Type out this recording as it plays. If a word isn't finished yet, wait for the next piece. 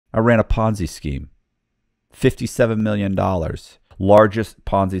I ran a Ponzi scheme. $57 million. Largest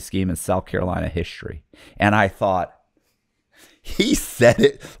Ponzi scheme in South Carolina history. And I thought, he said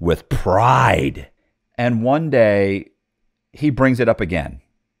it with pride. And one day, he brings it up again.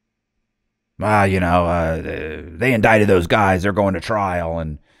 They indicted those guys. They're going to trial.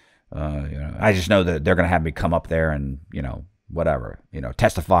 And, I just know that they're going to have me come up there and,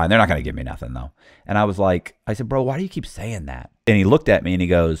 testify. And they're not going to give me nothing, though. And I said, bro, why do you keep saying that? And he looked at me and he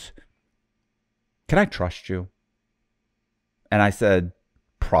goes, can I trust you? And I said,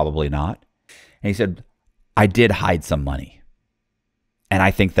 probably not. And he said, I did hide some money. And I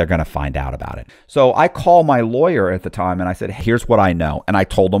think they're going to find out about it. So I called my lawyer at the time and I said, here's what I know. And I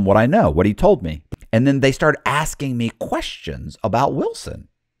told him what I know, what he told me. And then they started asking me questions about Wilson.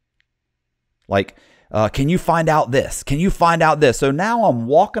 Like, can you find out this? Can you find out this? So now I'm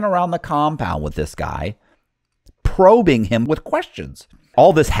walking around the compound with this guy, probing him with questions.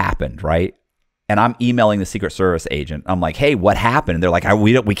 All this happened, right? And I'm emailing the Secret Service agent. I'm like, hey, what happened? And they're like,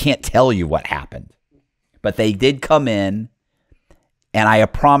 we can't tell you what happened. But they did come in. And I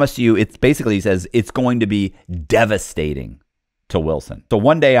promise you, it's basically, he says, it's going to be devastating to Wilson. So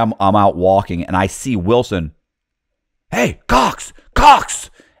one day I'm out walking and I see Wilson. Hey, Cox.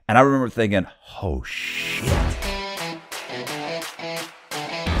 And I remember thinking, oh, shit.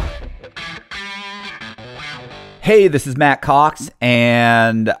 Hey, this is Matt Cox,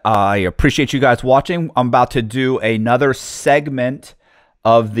 and I appreciate you guys watching. I'm about to do another segment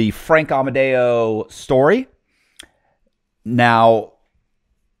of the Frank Amodeo story. Now,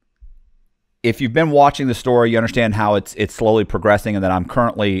 if you've been watching the story, you understand how it's slowly progressing, and that I'm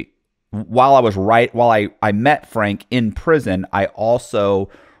currently, while I met Frank in prison, I also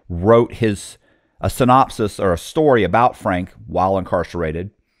wrote a synopsis or a story about Frank while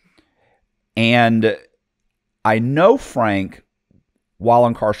incarcerated. And I know Frank while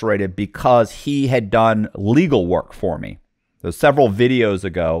incarcerated because he had done legal work for me. So several videos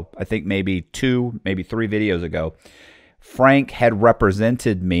ago, I think maybe 2, maybe 3 videos ago, Frank had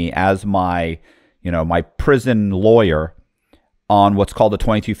represented me as my prison lawyer on what's called the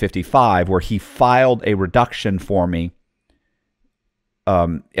 2255, where he filed a reduction for me,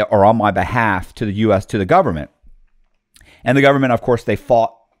 or on my behalf to the U.S., to the government. And the government, of course, they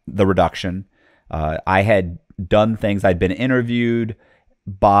fought the reduction. I had done things. I'd been interviewed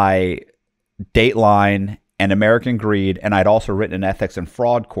by Dateline and American Greed, and I'd also written an ethics and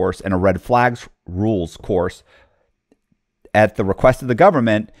fraud course and a red flags rules course at the request of the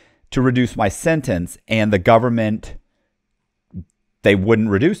government to reduce my sentence. And the government, they wouldn't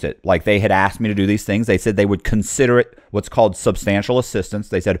reduce it. Like, they had asked me to do these things. They said they would consider it what's called substantial assistance.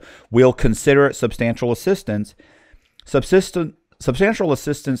 They said, we'll consider it substantial assistance. Substantial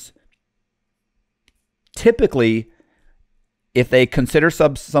assistance, typically, if they consider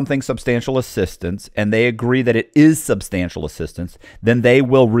something substantial assistance and they agree that it is substantial assistance, then they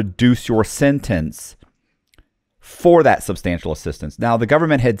will reduce your sentence for that substantial assistance. Now, the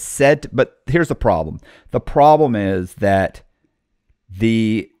government had said, but here's the problem. The problem is that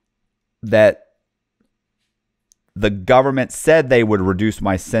the government said they would reduce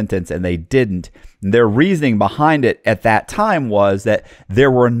my sentence and they didn't. And their reasoning behind it at that time was that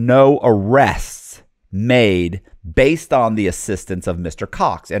there were no arrests made based on the assistance of Mr.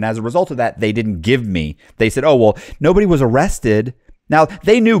 Cox. And as a result of that, they didn't give me, they said, oh, well, nobody was arrested. Now,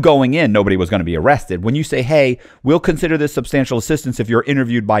 they knew going in nobody was going to be arrested. When you say, hey, we'll consider this substantial assistance if you're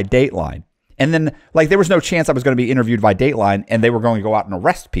interviewed by Dateline. And then, like, there was no chance I was going to be interviewed by Dateline and they were going to go out and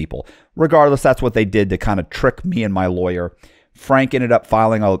arrest people. Regardless, that's what they did to kind of trick me and my lawyer. Frank ended up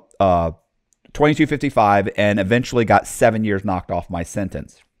filing a 2255 and eventually got 7 years knocked off my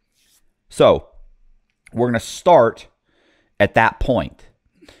sentence. So we're going to start at that point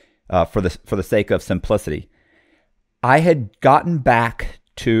for the sake of simplicity. I had gotten back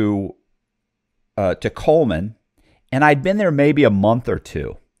to Coleman, and I'd been there maybe a month or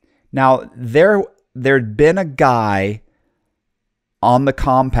two. Now, there'd been a guy on the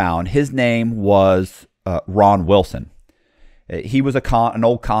compound. His name was Ron Wilson. He was an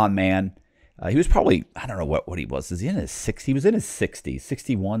old con man. He was probably, I don't know what he was. He was in his 60s,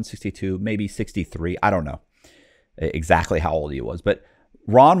 61, 62, maybe 63. I don't know exactly how old he was. But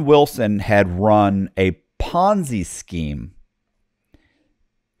Ron Wilson had run a Ponzi scheme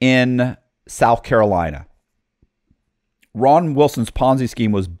in South Carolina. Ron Wilson's Ponzi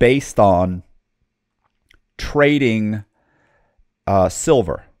scheme was based on trading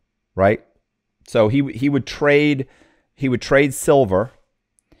silver, right? So he would trade silver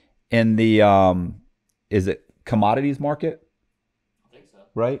in the is it commodities market? I think so.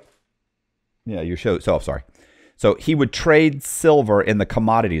 Right? Yeah, your show. So sorry. So he would trade silver in the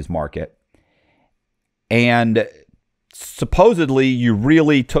commodities market. And supposedly you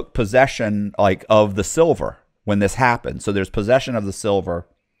really took possession like of the silver when this happened. So there's possession of the silver.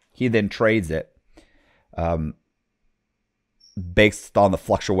 He then trades it based on the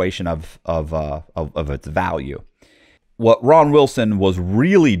fluctuation of its value. What Ron Wilson was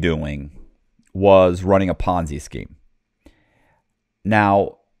really doing was running a Ponzi scheme.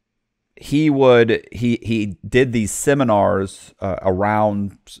 Now, he did these seminars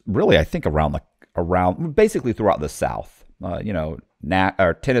around, really, I think around basically throughout the South,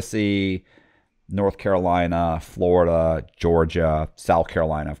 Tennessee, North Carolina, Florida, Georgia, South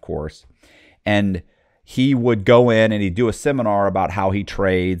Carolina, of course. And he would go in and he'd do a seminar about how he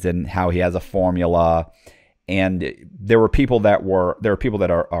trades and how he has a formula. And there were people that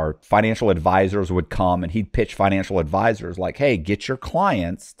are financial advisors would come, and he'd pitch financial advisors like, hey, get your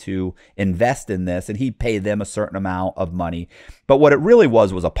clients to invest in this, and he'd pay them a certain amount of money. But what it really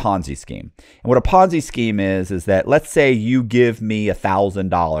was a Ponzi scheme. And what a Ponzi scheme is that, let's say you give me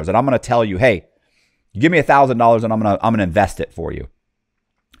 $1,000, and I'm going to tell you, hey, you give me $1,000 and I'm going to invest it for you.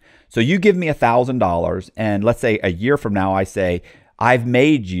 So you give me $1,000, and let's say a year from now I say, I've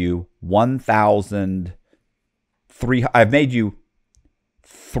made you $300.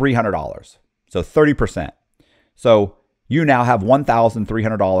 So 30%. So you now have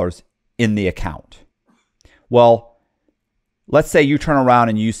 $1,300 in the account. Well, let's say you turn around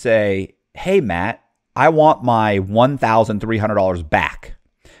and you say, hey, Matt, I want my $1,300 back,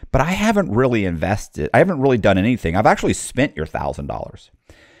 but I haven't really invested. I haven't really done anything. I've actually spent your $1,000.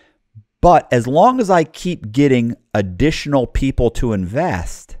 But as long as I keep getting additional people to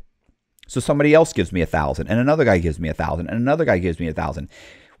invest, so somebody else gives me $1,000, and another guy gives me $1,000, and another guy gives me $1,000.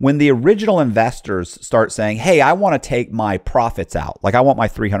 When the original investors start saying, hey, I want to take my profits out, like I want my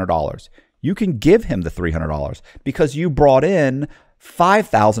 $300, you can give him the $300 because you brought in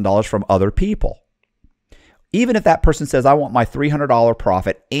 $5,000 from other people. Even if that person says, I want my $300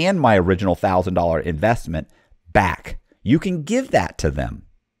 profit and my original $1,000 investment back, you can give that to them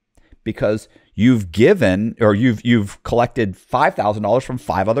because you've given, or you've collected $5,000 from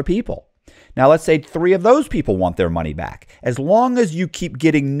 5 other people. Now, let's say 3 of those people want their money back. As long as you keep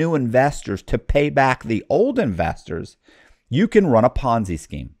getting new investors to pay back the old investors, you can run a Ponzi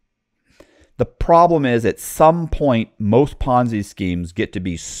scheme. The problem is, at some point, most Ponzi schemes get to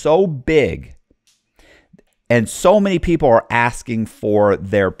be so big and so many people are asking for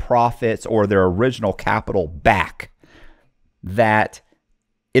their profits or their original capital back that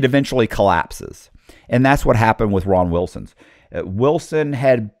it eventually collapses. And that's what happened with Ron Wilson's. Wilson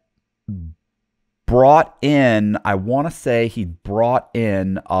had brought in, I want to say he brought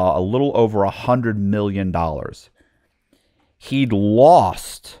in a little over $100 million. He'd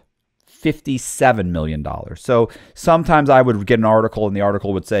lost $57 million. So sometimes I would get an article and the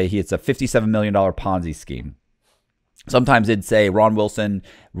article would say it's a $57 million Ponzi scheme. Sometimes it'd say Ron Wilson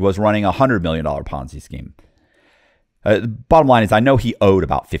was running a $100 million Ponzi scheme. Bottom line is, I know he owed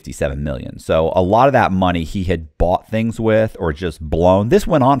about $57 million. So a lot of that money he had bought things with or just blown. This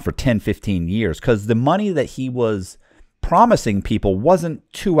went on for 10, 15 years because the money that he was promising people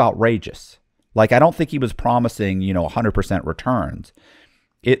wasn't too outrageous. Like, I don't think he was promising, 100% returns.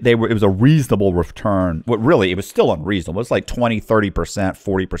 It was a reasonable return. Well, really, it was still unreasonable. It's like 20, 30%,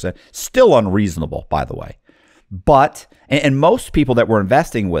 40%. Still unreasonable, by the way. But, and most people that were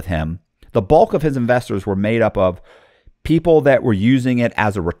investing with him, the bulk of his investors were made up of people that were using it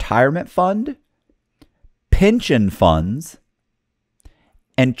as a retirement fund, pension funds,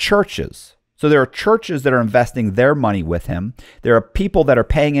 and churches. So there are churches that are investing their money with him. There are people that are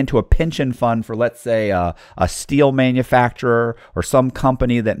paying into a pension fund for, let's say, a steel manufacturer or some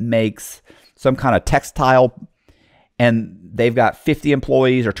company that makes some kind of textile, and they've got 50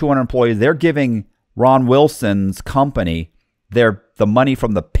 employees or 200 employees. They're giving Ron Wilson's company the money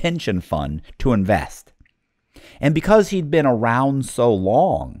from the pension fund to invest. And because he'd been around so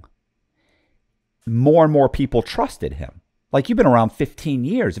long, more and more people trusted him. Like, you've been around 15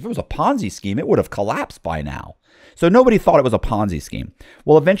 years. If it was a Ponzi scheme, it would have collapsed by now. So nobody thought it was a Ponzi scheme.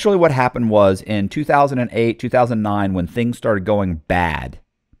 Well, eventually what happened was in 2008, 2009, when things started going bad,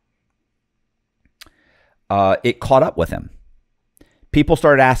 it caught up with him. People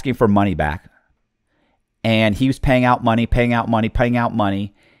started asking for money back. And he was paying out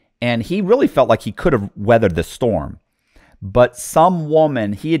money. And he really felt like he could have weathered the storm. But some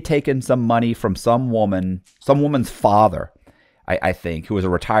woman, he had taken some money from some woman's father, I think, who was a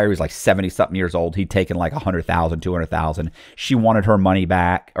retiree. He was like 70-something years old. He'd taken like $100,000, $200,000. She wanted her money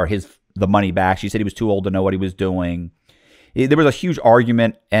back, or the money back. She said he was too old to know what he was doing. There was a huge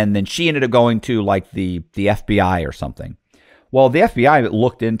argument, and then she ended up going to like the FBI or something. Well, the FBI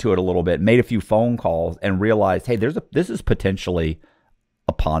looked into it a little bit, made a few phone calls, and realized, hey, this is potentially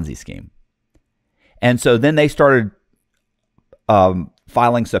a Ponzi scheme. And so then they started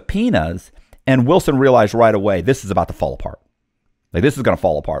filing subpoenas, and Wilson realized right away, this is about to fall apart. Like, this is going to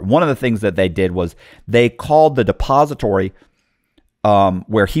fall apart. One of the things that they did was they called the depository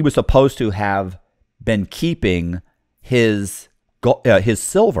where he was supposed to have been keeping his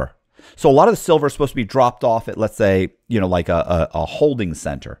silver. So a lot of the silver is supposed to be dropped off at, let's say, like a holding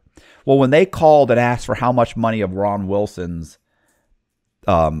center. Well, when they called and asked for how much money of Ron Wilson's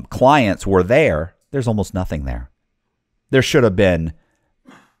clients were there, there's almost nothing there. There should have been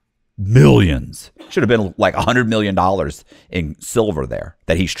millions. Should have been like $100 million in silver there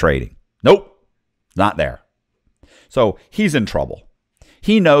that he's trading. Nope, not there. So he's in trouble.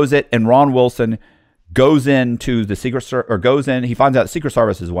 He knows it, and Ron Wilson goes into the Secret Service, or goes in. He finds out the Secret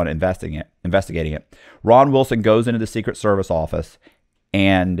Service is one investigating it. Ron Wilson goes into the Secret Service office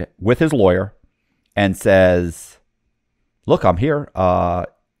and with his lawyer and says, "Look, I'm here.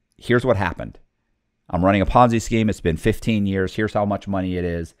 Here's what happened. I'm running a Ponzi scheme. It's been 15 years. Here's how much money it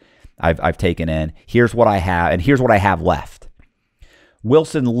is. I've taken in. Here's what I have, and here's what I have left."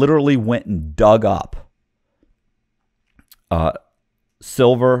 Wilson literally went and dug up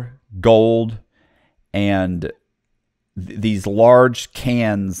silver, gold, and these large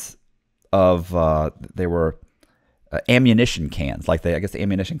cans of they were ammunition cans. Like I guess the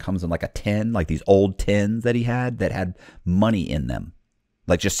ammunition comes in like a tin, like these old tins that he had that had money in them,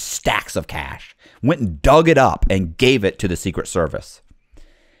 like just stacks of cash. Went and dug it up and gave it to the Secret Service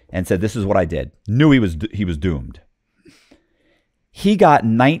and said, "This is what I did." Knew he was doomed. He got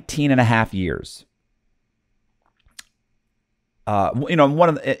 19 and a half years.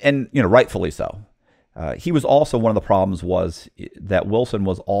 Rightfully so. He was also, one of the problems was that Wilson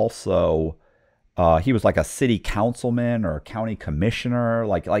was also, he was like a city councilman or a county commissioner.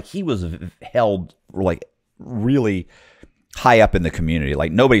 Like he was held like really high up in the community.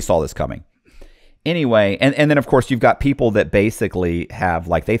 Like nobody saw this coming. Anyway, and then of course you've got people that basically have,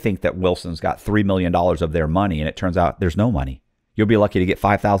 like, they think that Wilson's got $3 million of their money, and it turns out there's no money. You'll be lucky to get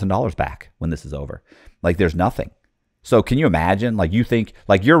 $5,000 back when this is over. Like there's nothing. So can you imagine, like, you think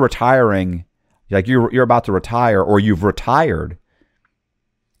like you're retiring, like you're about to retire, or you've retired,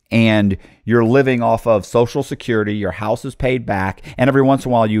 and you're living off of Social Security, your house is paid back, and every once in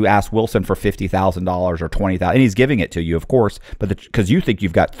a while you ask Wilson for $50,000 or $20,000, and he's giving it to you, of course, but because you think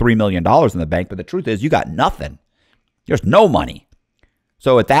you've got $3 million in the bank, but the truth is you got nothing. There's no money.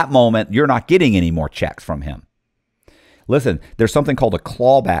 So at that moment, you're not getting any more checks from him. Listen, there's something called a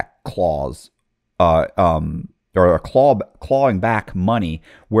clawback clause, or a clawing back money,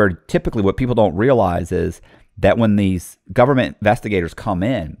 where typically what people don't realize is that when these government investigators come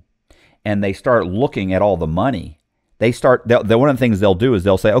in and they start looking at all the money, one of the things they'll do is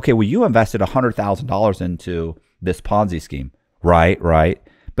they'll say, "Okay, well, you invested $100,000 into this Ponzi scheme." Right.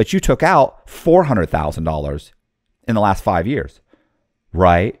 But you took out $400,000 in the last 5 years.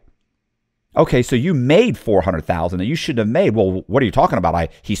 Right. Okay, so you made $400,000 that you shouldn't have made. Well, what are you talking about?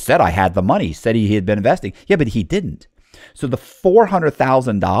 He said I had the money. He said he had been investing. Yeah, but he didn't. So the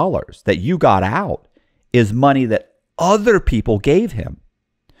 $400,000 that you got out is money that other people gave him.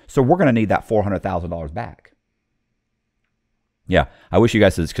 So we're going to need that $400,000 back. Yeah, I wish you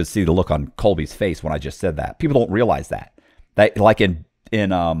guys could see the look on Colby's face when I just said that. People don't realize that. Like in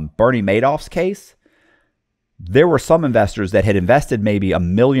Bernie Madoff's case, there were some investors that had invested maybe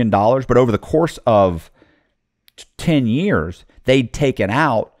 $1 million, but over the course of 10 years, they'd taken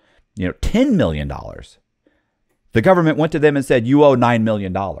out, $10 million. The government went to them and said, "You owe $9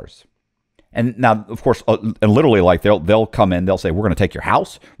 million. And now, of course, and literally, like they'll come in, they'll say, "We're going to take your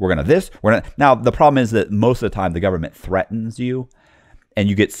house. We're going to this. We're going to." Now, the problem is that most of the time the government threatens you, and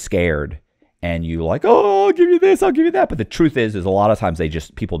you get scared, and you like, "Oh, I'll give you this, I'll give you that." But the truth is a lot of times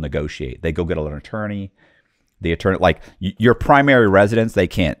people negotiate. They go get an attorney. The attorney, like your primary residence, they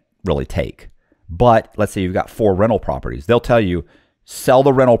can't really take. But let's say you've got 4 rental properties. They'll tell you, sell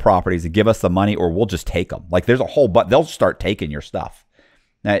the rental properties and give us the money, or we'll just take them. Like there's a whole, but they'll start taking your stuff.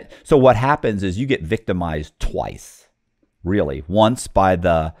 Now, so what happens is you get victimized twice, really. Once by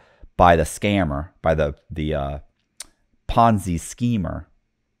the scammer, by the Ponzi schemer,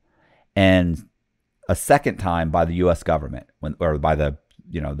 and a second time by the U.S. government, or by the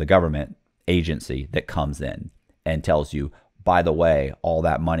government agency that comes in and tells you, by the way, all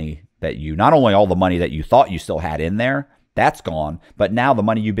that money that not only all the money that you thought you still had in there, that's gone, but now the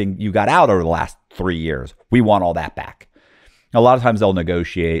money you got out over the last 3 years, we want all that back. A lot of times they'll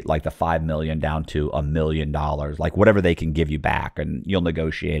negotiate like the $5 million down to $1 million, like whatever they can give you back, and you'll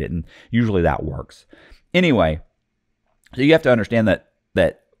negotiate it, and usually that works. Anyway, so you have to understand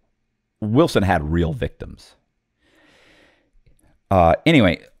that Wilson had real victims.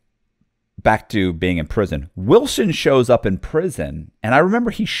 Anyway, back to being in prison. Wilson shows up in prison, and I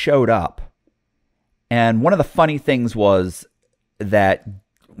remember he showed up, and one of the funny things was that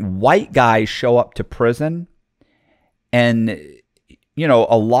white guys show up to prison, and, you know,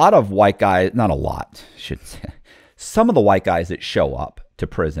 a lot of white guys, not a lot, I shouldn't say, some of the white guys that show up to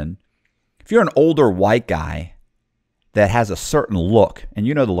prison, if you're an older white guy that has a certain look, and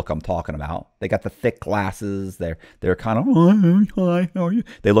you know the look I'm talking about, they got the thick glasses, they're kind of, oh, hi, how are you?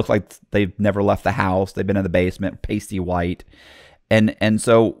 They look like they've never left the house, they've been in the basement, pasty white, and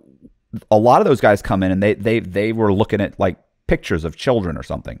so a lot of those guys come in, and they were looking at like pictures of children or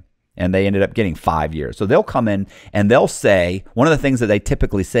something, and they ended up getting 5 years. So they'll come in and they'll say, one of the things that they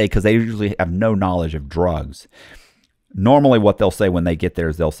typically say, because they usually have no knowledge of drugs, normally what they'll say when they get there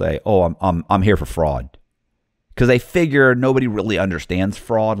is they'll say, oh, I'm here for fraud. Because they figure nobody really understands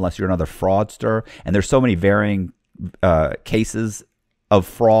fraud unless you're another fraudster. And there's so many varying cases of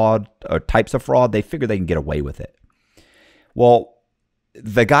fraud or types of fraud, they figure they can get away with it. Well,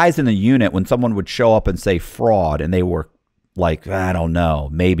 the guys in the unit, when someone would show up and say fraud, and they were like, I don't know,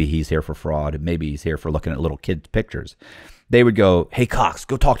 maybe he's here for fraud, and maybe he's here for looking at little kids' pictures, they would go, hey, Cox,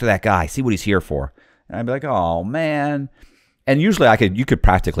 go talk to that guy, see what he's here for. And I'd be like, oh, man. And usually you could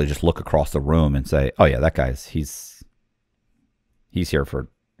practically just look across the room and say, oh, yeah, that guy's, he's here for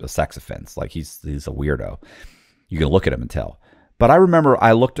a sex offense. Like, he's a weirdo. You can look at him and tell. But I remember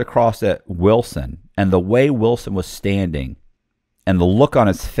I looked across at Wilson, and the way Wilson was standing and the look on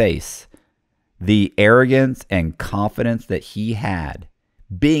his face, the arrogance and confidence that he had,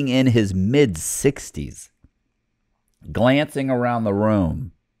 being in his mid-60s, glancing around the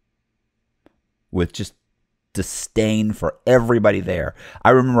room with just disdain for everybody there.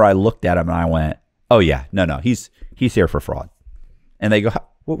 I remember I looked at him and I went, oh yeah, no, he's here for fraud. And they go,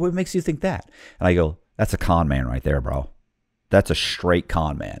 what makes you think that? And I go, that's a con man right there, bro. That's a straight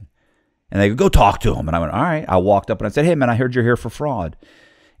con man. And they go talk to him. And I went, all right. I walked up and I said, hey man, I heard you're here for fraud.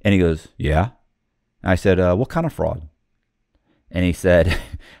 And he goes, yeah. And I said, what kind of fraud? And he said,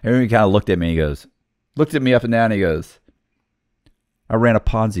 and he kind of looked at me. He goes, looked at me up and down. And he goes, I ran a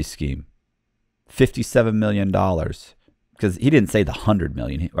Ponzi scheme, $57 million. Because he didn't say the 100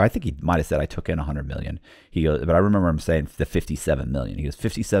 million. I think he might have said I took in 100 million. He goes, but I remember him saying the 57 million. He goes,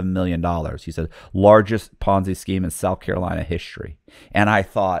 $57 million. He said, largest Ponzi scheme in South Carolina history. And I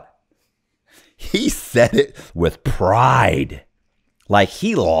thought, he said it with pride. Like,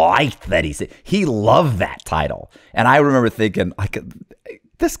 he liked that he loved that title. And I remember thinking,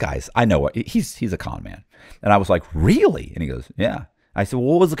 this guy's, I know what, he's a con man. And I was like, really? And he goes, yeah. I said, well,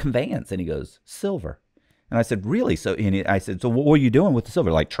 what was the conveyance? And he goes, silver. And I said, really? So I said, so what were you doing with the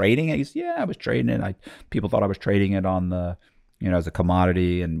silver? Like trading it? He said, yeah, I was trading it. People thought I was trading it on the, as a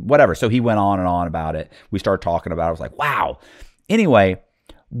commodity and whatever. So he went on and on about it. We started talking about it. I was like, wow. Anyway,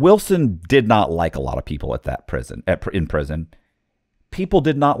 Wilson did not like a lot of people at that prison, in prison. People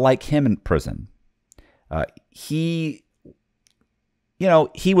did not like him in prison. He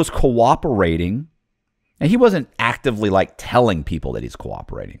was cooperating, and he wasn't actively like telling people that he's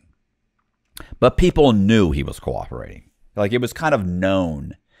cooperating, but people knew he was cooperating. Like, it was kind of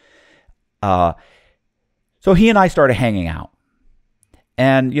known. So he and I started hanging out,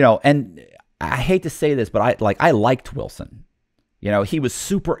 and and I hate to say this, but I liked Wilson. He was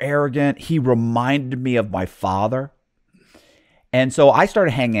super arrogant. He reminded me of my father. And so I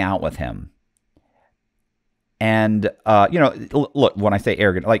started hanging out with him. And, look, when I say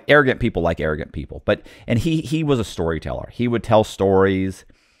arrogant, like arrogant people like arrogant people. And he was a storyteller. He would tell stories,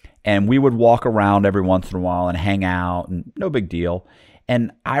 and we would walk around every once in a while and hang out, and no big deal.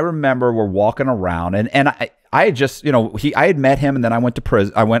 And I remember we're walking around, and I had just, I had met him, and then I went to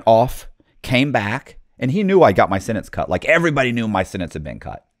prison. I went off, came back, and he knew I got my sentence cut. Like, everybody knew my sentence had been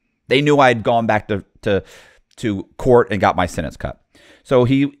cut. They knew I had gone back to court and got my sentence cut. So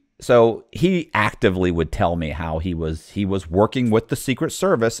he actively would tell me how he was working with the Secret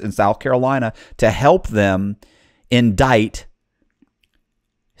Service in South Carolina to help them indict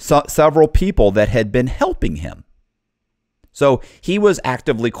several people that had been helping him. So he was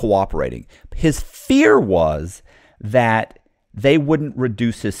actively cooperating. His fear was that they wouldn't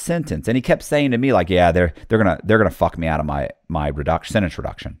reduce his sentence, and he kept saying to me, like, yeah, they're gonna fuck me out of my sentence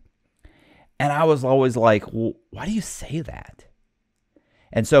reduction. And I was always like, well, why do you say that?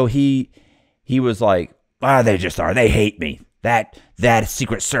 And so he was like, they just are. They hate me. That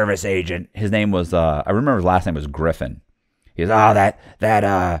Secret Service agent, his name was, I remember his last name was Griffin. He goes, oh,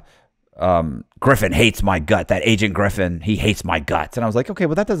 that Griffin hates my gut. That Agent Griffin, he hates my guts. And I was like, okay,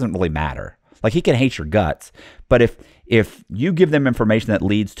 well, that doesn't really matter. Like, he can hate your guts, but if you give them information that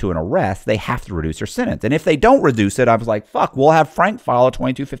leads to an arrest, they have to reduce your sentence. And if they don't reduce it, I was like, fuck, we'll have Frank file a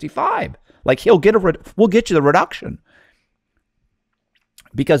 2255. Like, we'll get you the reduction.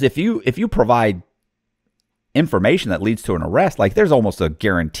 Because if you provide information that leads to an arrest, like, there's almost a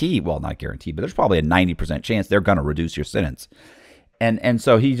guarantee, well, not guarantee, but there's probably a 90% chance they're going to reduce your sentence. And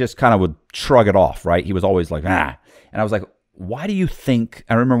so he just kind of would shrug it off, right? He was always like, ah. And I was like, why do you think,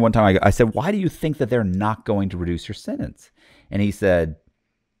 I remember one time I said, why do you think that they're not going to reduce your sentence? And he said,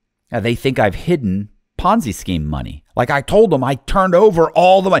 they think I've hidden Ponzi scheme money. Like, I told them I turned over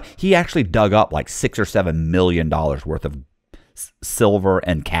all the money. He actually dug up like $6 or $7 million worth of silver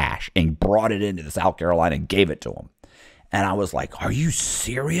and cash and brought it into South Carolina and gave it to him. And I was like, are you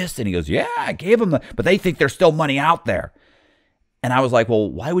serious? And he goes, yeah, I gave them but they think there's still money out there. And I was like, well,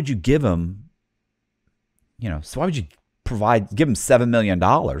 why would you give them, so why would you give them $7 million?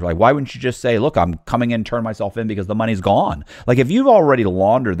 Like, why wouldn't you just say, look, I'm coming in, turn myself in because the money's gone? Like, if you've already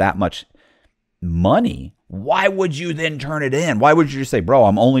laundered that much money, why would you then turn it in? Why would you just say, bro,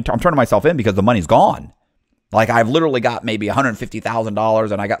 I'm turning myself in because the money's gone? Like, I've literally got maybe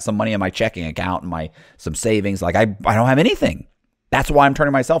 $150,000 and I got some money in my checking account and some savings. Like, I don't have anything. That's why I'm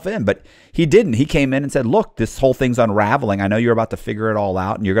turning myself in. But he didn't. He came in and said, look, this whole thing's unraveling. I know you're about to figure it all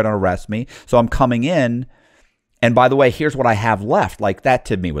out and you're going to arrest me. So I'm coming in. And by the way, here's what I have left. Like, that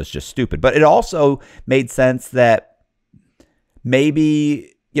to me was just stupid. But it also made sense that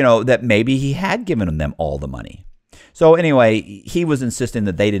maybe he had given them all the money. So anyway, he was insisting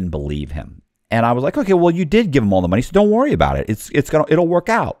that they didn't believe him. And I was like, okay, well, you did give them all the money, so don't worry about it. It'll work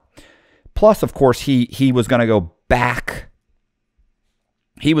out. Plus, of course, he was going to go back.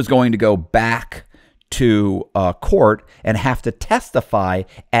 He was going to go back to court and have to testify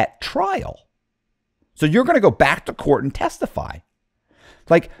at trial. So you're going to go back to court and testify.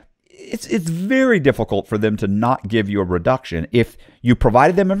 Like, it's very difficult for them to not give you a reduction if you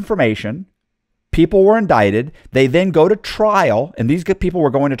provided them information. People were indicted. They then go to trial, and these people were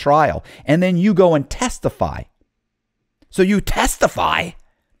going to trial, and then you go and testify. So you testify,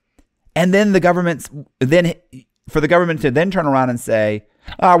 and then for the government to then turn around and say,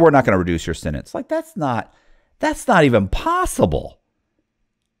 we're not going to reduce your sentence. Like, that's not even possible.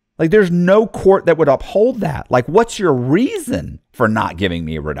 Like, there's no court that would uphold that. Like, what's your reason for not giving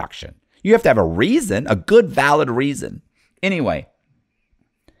me a reduction? You have to have a reason, a good, valid reason. Anyway,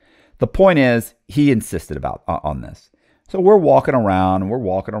 the point is, he insisted on this. So we're walking around,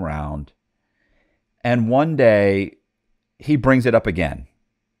 and one day he brings it up again.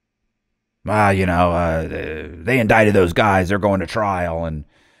 They indicted those guys. They're going to trial, and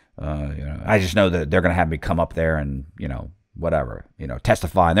I just know that they're going to have me come up there and whatever,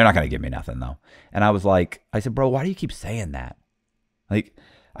 testify, and they're not going to give me nothing though. And I said, bro, why do you keep saying that? Like,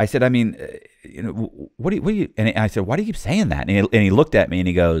 I said, I mean, what do you? And I said, why do you keep saying that? And he looked at me and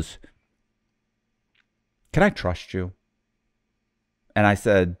he goes, can I trust you? And I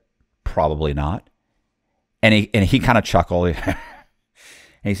said, probably not. And he kind of chuckled. And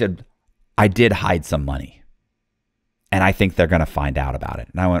he said, I did hide some money, and I think they're going to find out about it.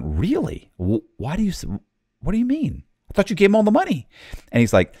 And I went, really? What do you mean? I thought you gave him all the money. And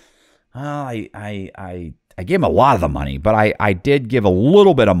he's like, I gave him a lot of the money, but I did give a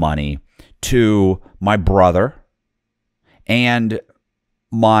little bit of money to my brother and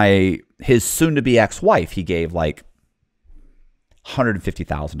his soon-to-be ex-wife. He gave like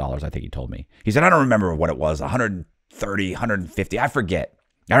 $150,000, I think he told me. He said, I don't remember what it was, 130, 150, I forget.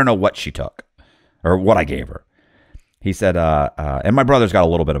 I don't know what she took or what I gave her. He said, and my brother's got a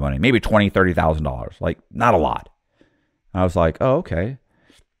little bit of money, maybe $20,000, $30,000, like not a lot. I was like, oh, okay.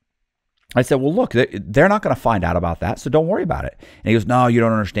 I said, well, look, they're not going to find out about that, so don't worry about it. And he goes, no, you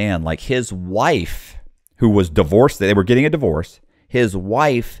don't understand. Like, his wife, who was divorced, they were getting a divorce. His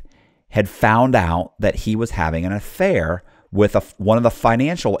wife had found out that he was having an affair with one of the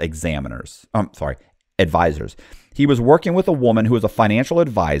financial advisors. He was working with a woman who was a financial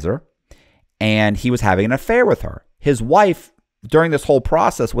advisor, and he was having an affair with her. His wife, during this whole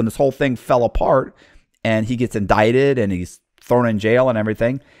process, when this whole thing fell apart, and he gets indicted and he's thrown in jail and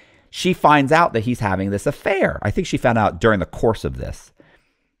everything, she finds out that he's having this affair. I think she found out during the course of this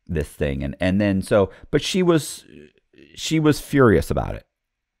thing. And then but she was furious about it.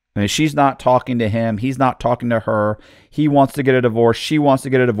 I mean, she's not talking to him. He's not talking to her. He wants to get a divorce. She wants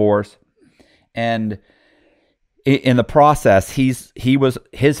to get a divorce. And in the process, his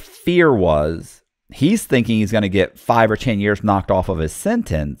fear was, he's thinking he's going to get 5 or 10 years knocked off of his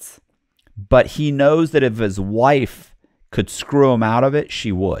sentence. But he knows that if his wife could screw him out of it,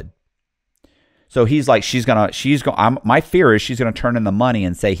 she would. So he's like, my fear is she's going to turn in the money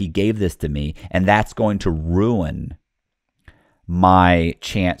and say he gave this to me, and that's going to ruin my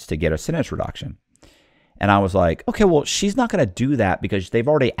chance to get a sentence reduction. And I was like, okay, well, she's not going to do that because they've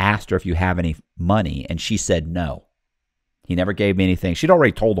already asked her if you have any money, and she said no. He never gave me anything. She'd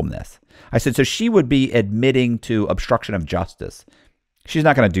already told him this. I said, so she would be admitting to obstruction of justice. She's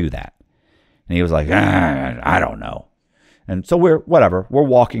not going to do that. And he was like, I don't know. And so we're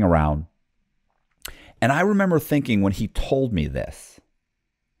walking around. And I remember thinking when he told me this,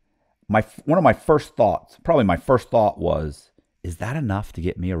 one of my first thoughts was, is that enough to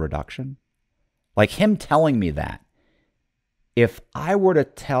get me a reduction? Like him telling me that. If I were to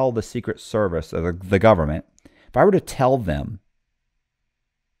tell the Secret Service or the government, if I were to tell them,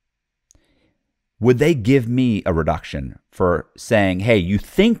 would they give me a reduction for saying, hey, you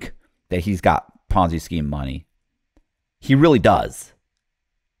think that he's got Ponzi scheme money? He really does.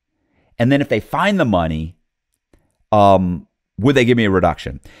 And then if they find the money, would they give me a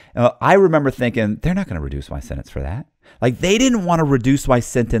reduction? I remember thinking, they're not going to reduce my sentence for that. Like they didn't want to reduce my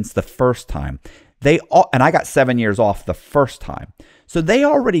sentence the first time. And I got 7 years off the first time. So they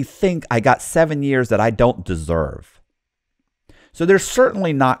already think I got 7 years that I don't deserve. So they're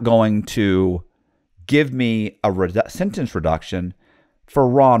certainly not going to give me a sentence reduction for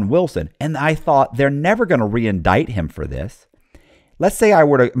Ron Wilson. And I thought they're never going to re-indict him for this. Let's say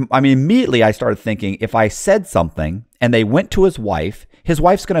immediately I started thinking if I said something and they went to his wife's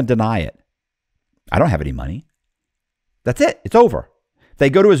going to deny it. I don't have any money. That's it. It's over. If they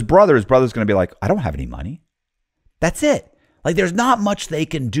go to his brother's going to be like, I don't have any money. That's it. Like there's not much they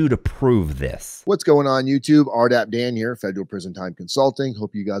can do to prove this. What's going on YouTube? RDAP Dan here, Federal Prison Time Consulting.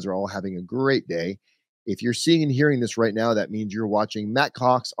 Hope you guys are all having a great day. If you're seeing and hearing this right now, that means you're watching Matt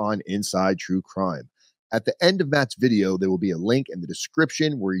Cox on Inside True Crime. At the end of Matt's video, there will be a link in the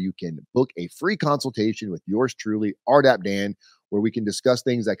description where you can book a free consultation with yours truly, RDAP Dan, where we can discuss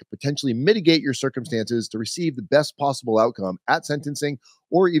things that could potentially mitigate your circumstances to receive the best possible outcome at sentencing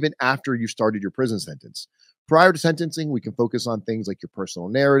or even after you started your prison sentence. Prior to sentencing, we can focus on things like your personal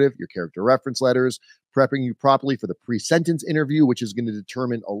narrative, your character reference letters, prepping you properly for the pre-sentence interview, which is going to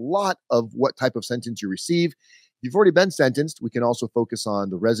determine a lot of what type of sentence you receive. If you've already been sentenced, we can also focus on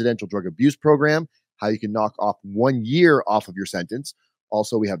the residential drug abuse program, how you can knock off 1 year off of your sentence.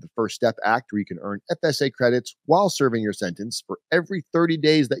 Also, we have the First Step Act where you can earn FSA credits while serving your sentence. For every 30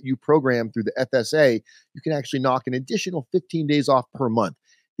 days that you program through the FSA, you can actually knock an additional 15 days off per month.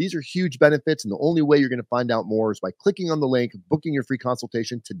 These are huge benefits, and the only way you're going to find out more is by clicking on the link, booking your free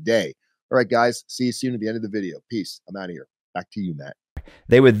consultation today. All right, guys, see you soon at the end of the video. Peace. I'm out of here. Back to you, Matt.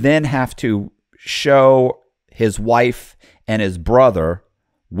 They would then have to show his wife and his brother.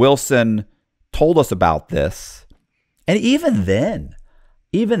 Wilson told us about this. And even then,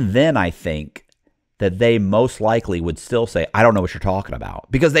 I think that they most likely would still say, I don't know what you're talking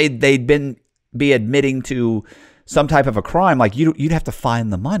about. Because they'd be admitting to some type of a crime. Like you'd have to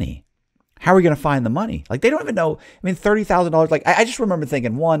find the money. How are we going to find the money? Like they don't even know. I mean, $30,000. Like I just remember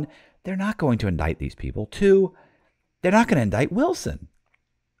thinking, one, they're not going to indict these people. Two, they're not going to indict Wilson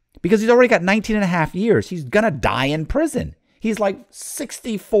because he's already got 19 and a half years. He's going to die in prison. He's like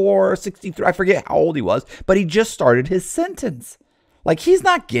 64, 63. I forget how old he was, but he just started his sentence. Like he's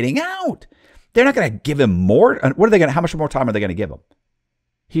not getting out. They're not going to give him more. What are they going to, how much more time are they going to give him?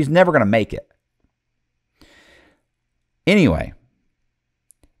 He's never going to make it. Anyway,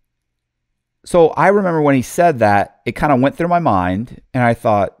 so I remember when he said that, it kind of went through my mind, and I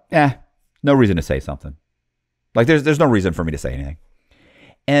thought, no reason to say something. Like there's no reason for me to say anything.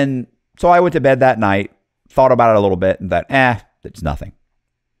 And so I went to bed that night, thought about it a little bit, and thought, it's nothing.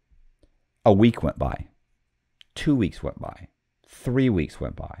 A week went by. 2 weeks went by. 3 weeks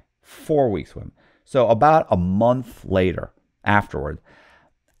went by. 4 weeks went by. So about a month later, afterward,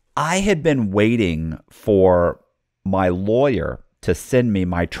 I had been waiting for my lawyer to send me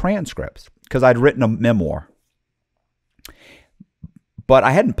my transcripts because I'd written a memoir. But I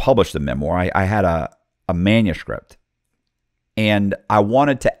hadn't published the memoir. I had a manuscript. And I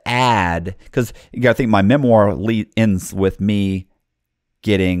wanted to add, because you got to think my memoir ends with me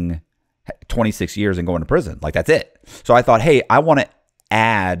getting 26 years and going to prison. Like that's it. So I thought, hey, I want to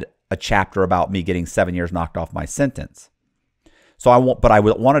add a chapter about me getting 7 years knocked off my sentence. So I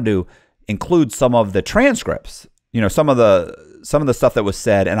wanted to include some of the transcripts, some of the stuff that was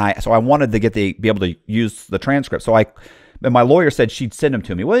said, and I wanted to be able to use the transcript. So my lawyer said she'd send them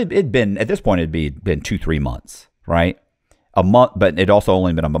to me. Well, it'd been at this point it'd been 2-3 months, right? A month, but it also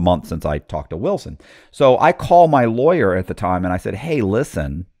only been a month since I talked to Wilson. So I called my lawyer at the time and I said, hey,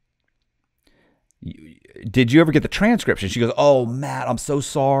 listen, did you ever get the transcription? She goes, oh, Matt, I'm so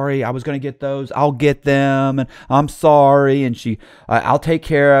sorry. I was going to get those. I'll get them. And I'm sorry. And I'll take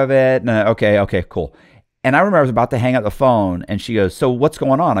care of it. And, okay, cool. And I remember I was about to hang up the phone and she goes, so what's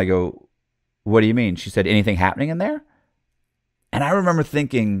going on? I go, what do you mean? She said, anything happening in there? And I remember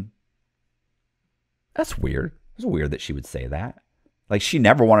thinking, that's weird. It's weird that she would say that. Like, she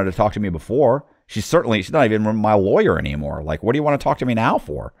never wanted to talk to me before. She's not even my lawyer anymore. Like, what do you want to talk to me now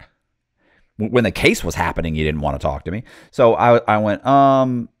for? When the case was happening, you didn't want to talk to me. So I went,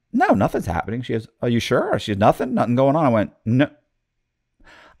 no, nothing's happening. She goes, are you sure? She goes, nothing going on. I went, no.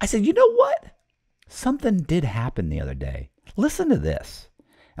 I said, you know what? Something did happen the other day. Listen to this.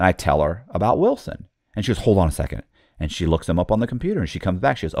 And I tell her about Wilson. And she goes, hold on a second. And she looks him up on the computer and she comes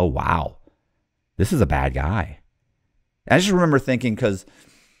back. She goes, oh, wow, this is a bad guy. And I just remember thinking, because,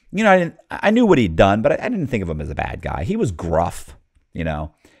 you know, I knew what he'd done, but I didn't think of him as a bad guy. He was gruff, you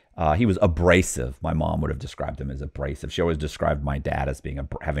know. He was abrasive. My mom would have described him as abrasive. She always described my dad as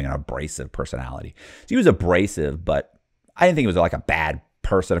having an abrasive personality. So he was abrasive, but I didn't think he was like a bad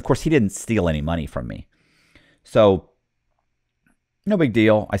person. Of course, he didn't steal any money from me. So no big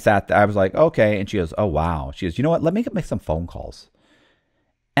deal. I sat there. I was like, okay. And she goes, oh, wow. She goes, you know what? Let me make some phone calls.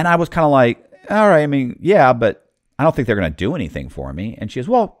 And I was kind of like, all right. I mean, yeah, but I don't think they're going to do anything for me. And she goes,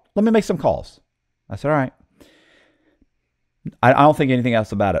 well, let me make some calls. I said, all right. I don't think anything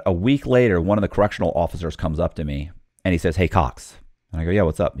else about it. A week later, one of the correctional officers comes up to me and he says, hey, Cox. And I go, yeah,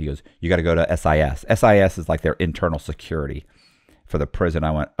 what's up? He goes, you got to go to SIS. SIS is like their internal security for the prison.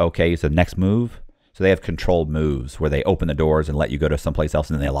 I went, okay. He said, next move. So they have controlled moves where they open the doors and let you go to someplace else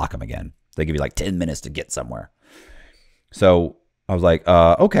and then they lock them again. They give you like 10 minutes to get somewhere. So I was like,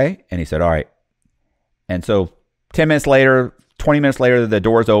 okay. And he said, all right. And so 10 minutes later, 20 minutes later, the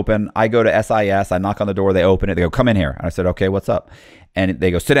doors open. I go to SIS. I knock on the door. They open it. They go, come in here. And I said, okay, what's up? And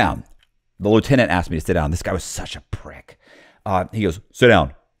they go, sit down. The lieutenant asked me to sit down. This guy was such a prick. He goes, sit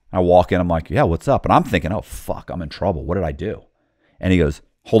down. I walk in. I'm like, yeah, what's up? And I'm thinking, oh, fuck, I'm in trouble. What did I do? And he goes,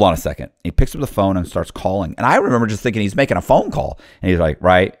 hold on a second. He picks up the phone and starts calling. And I remember just thinking he's making a phone call. And he's like,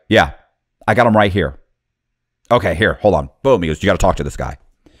 right? Yeah, I got him right here. Okay, here, hold on. Boom. He goes, you got to talk to this guy.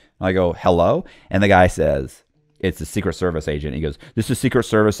 And I go, hello? And the guy says, it's a Secret Service agent. He goes, this is Secret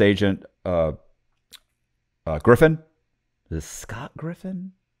Service agent Griffin. Is this Scott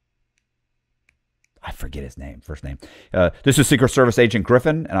Griffin? I forget his name, first name. This is Secret Service agent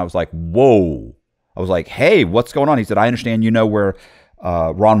Griffin. And I was like, whoa. I was like, hey, what's going on? He said, I understand you know where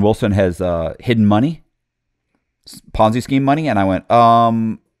Ron Wilson has hidden money, Ponzi scheme money. And I went,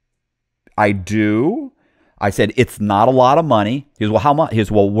 I do. I said, it's not a lot of money. He goes, well, how much? He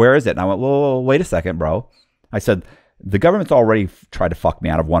goes, well, where is it? And I went, well, wait a second, bro. I said, the government's already tried to fuck me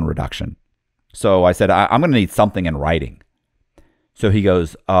out of one reduction. So I said, I'm going to need something in writing. So he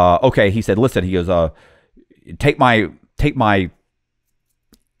goes, okay. He said, listen, he goes, take my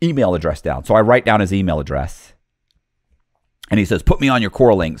email address down. So I write down his email address. And he says, put me on your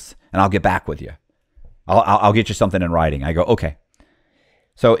core links and I'll get back with you. I'll get you something in writing. I go, okay.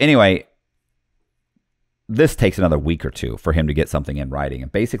 So anyway, this takes another week or two for him to get something in writing. And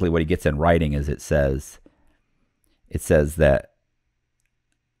basically what he gets in writing is it says that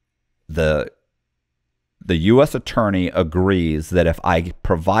the U.S. attorney agrees that if I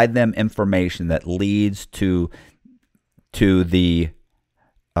provide them information that leads to the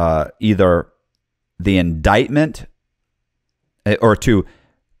either the indictment or to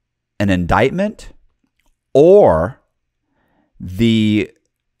an indictment or the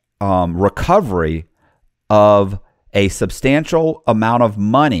recovery of a substantial amount of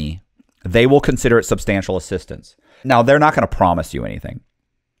money, they will consider it substantial assistance. Now, they're not going to promise you anything.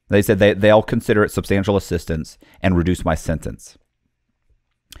 They said they'll consider it substantial assistance and reduce my sentence.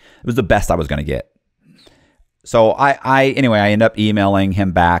 It was the best I was going to get. So anyway, I end up emailing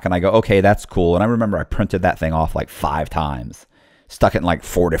him back and I go, okay, that's cool. And I remember I printed that thing off like 5 times, stuck it in like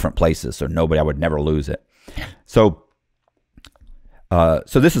 4 different places so I would never lose it. So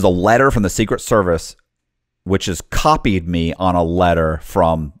this is a letter from the Secret Service, which has copied me on a letter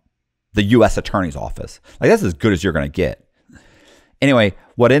from the U.S. Attorney's Office. Like, that's as good as you're going to get. Anyway,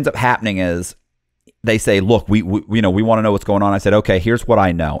 what ends up happening is they say, look, we want to know what's going on. I said, okay, here's what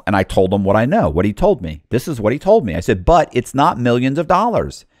I know. And I told them what I know, what he told me. This is what he told me. I said, but it's not millions of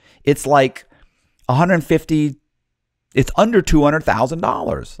dollars. It's like 150, it's under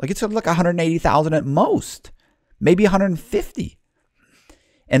 $200,000. Like, it's like 180,000 at most, maybe 150.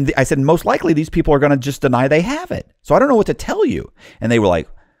 And I said, most likely these people are going to just deny they have it. So I don't know what to tell you. And they were like,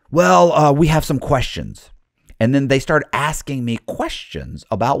 well, we have some questions. And then they started asking me questions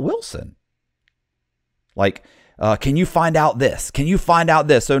about Wilson. Like, Can you find out this? Can you find out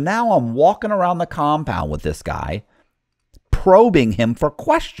this? So now I'm walking around the compound with this guy, probing him for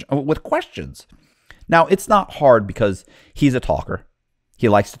with questions. Now, it's not hard because he's a talker. He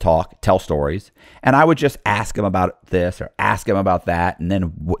likes to talk, tell stories. And I would just ask him about this or ask him about that and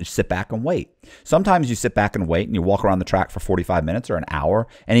then sit back and wait. Sometimes you sit back and wait and you walk around the track for 45 minutes or an hour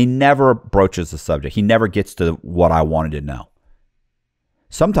and he never broaches the subject. He never gets to what I wanted to know.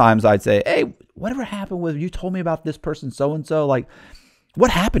 Sometimes I'd say, hey, whatever happened with, you told me about this person so-and-so. Like, what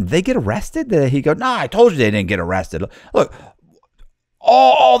happened? Did they get arrested? He'd go, nah, I told you they didn't get arrested. Look,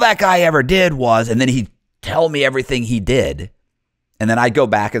 all that guy ever did was, and then he'd tell me everything he did. And then I'd go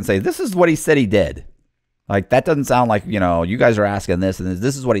back and say, this is what he said he did. Like, that doesn't sound like, you guys are asking this, and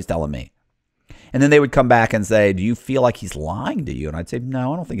this is what he's telling me. And then they would come back and say, do you feel like he's lying to you? And I'd say,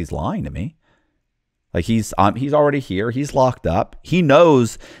 no, I don't think he's lying to me. Like, he's already here. He's locked up. He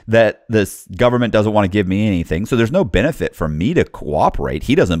knows that this government doesn't want to give me anything. So there's no benefit for me to cooperate.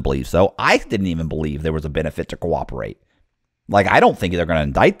 He doesn't believe so. I didn't even believe there was a benefit to cooperate. Like, I don't think they're going to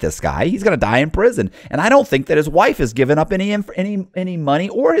indict this guy. He's going to die in prison. And I don't think that his wife has given up any money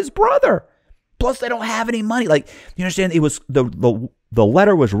or his brother. Plus, they don't have any money. Like, you understand? It was the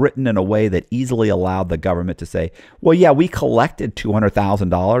letter was written in a way that easily allowed the government to say, well, yeah, we collected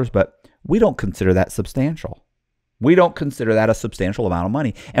 $200,000, but we don't consider that substantial. We don't consider that a substantial amount of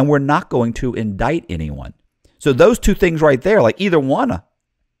money. And we're not going to indict anyone. So those two things right there, like either one,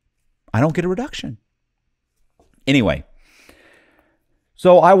 I don't get a reduction. Anyway.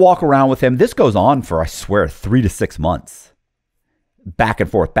 So I walk around with him. This goes on for, I swear, 3 to 6 months. Back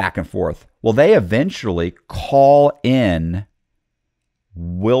and forth, back and forth. Well, they eventually call in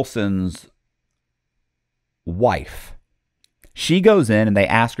Wilson's wife. She goes in and they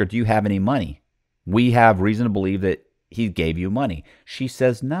ask her, do you have any money? We have reason to believe that he gave you money. She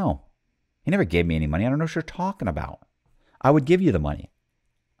says, no. He never gave me any money. I don't know what you're talking about. I would give you the money.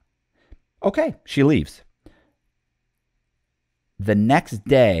 Okay, she leaves. The next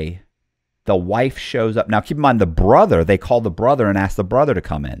day, the wife shows up. Now, keep in mind, the brother, they call the brother and ask the brother to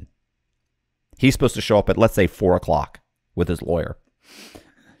come in. He's supposed to show up at, let's say, 4 o'clock with his lawyer.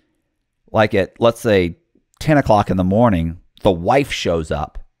 Like at, let's say, 10 o'clock in the morning, the wife shows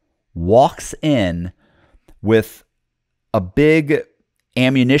up, walks in with a big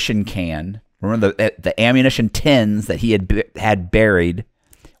ammunition can. Remember the ammunition tins that he had buried.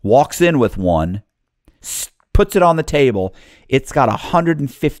 Walks in with one, puts it on the table. It's got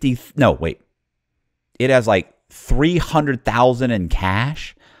 150. No, wait. It has like 300,000 in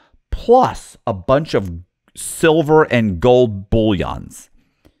cash plus a bunch of silver and gold bullions.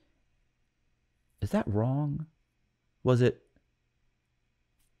 Is that wrong? Was it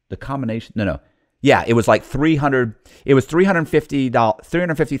the combination? No. Yeah, it was like 300. It was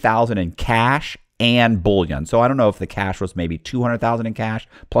 $350,000 in cash and bullion. So I don't know if the cash was maybe 200,000 in cash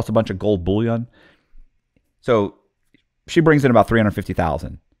plus a bunch of gold bullion. So she brings in about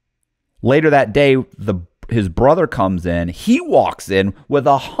 350,000. Later that day, his brother comes in. He walks in with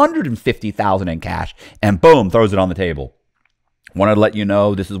 150,000 in cash and boom, throws it on the table. Wanted to let you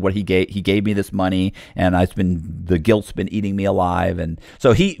know this is what he gave. He gave me this money, and the guilt's been eating me alive. And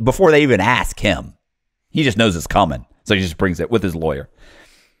so before they even ask him, he just knows it's coming. So he just brings it with his lawyer.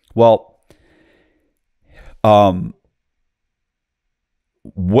 Well, they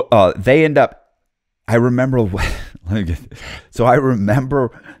end up. I remember.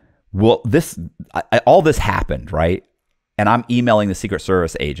 Well, all this happened, right? And I'm emailing the Secret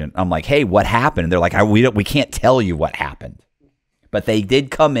Service agent. I'm like, hey, what happened? And they're like, we can't tell you what happened. But they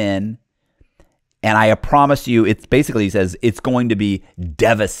did come in, and I promise you, it's basically, he says, it's going to be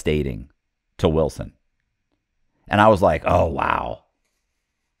devastating to Wilson. And I was like, oh, wow.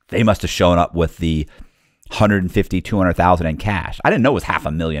 They must have shown up with the 150, 200,000 in cash. I didn't know it was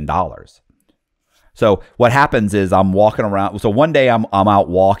 $500,000. So what happens is I'm walking around. So one day I'm out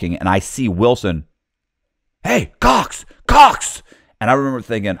walking, and I see Wilson. Hey, Cox. And I remember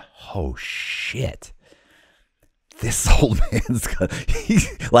thinking, oh, shit. This old man's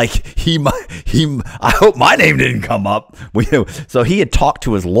I hope my name didn't come up. So he had talked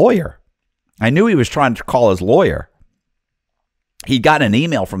to his lawyer. I knew he was trying to call his lawyer. He'd gotten an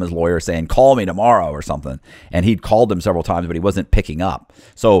email from his lawyer saying, call me tomorrow or something. And he'd called him several times, but he wasn't picking up.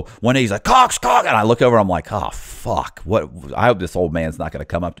 So one day he's like, Cox. And I look over, I'm like, oh, fuck. What? I hope this old man's not going to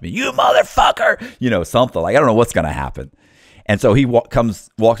come up to me. You motherfucker. Something. Like, I don't know what's going to happen. And so he walks up.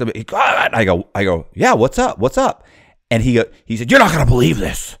 I go, yeah, what's up? And he said, you're not going to believe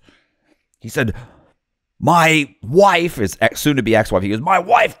this. He said, my wife is soon to be ex-wife. He goes, my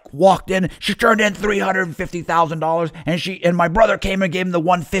wife walked in. She turned in $350,000, and my brother came and gave him the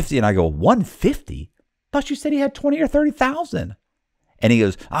 $150. And I go, $150? thought you said he had 20 or 30,000. And he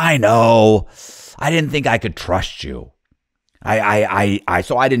goes, I know. I didn't think I could trust you. So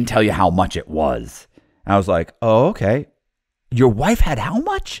I didn't tell you how much it was. And I was like, oh, okay. Your wife had how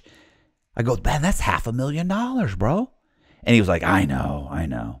much? I go, man, that's $500,000, bro. And he was like, I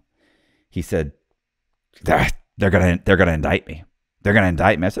know. He said, they're gonna indict me. They're gonna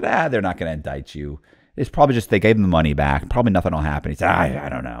indict me. I said, they're not gonna indict you. It's probably just they gave him the money back. Probably nothing will happen. He said, I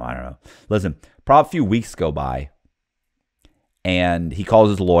don't know. Listen, probably a few weeks go by, and he calls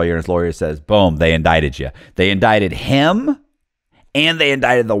his lawyer, and his lawyer says, boom, they indicted you. They indicted him, and they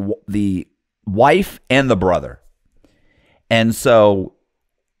indicted the wife and the brother. And so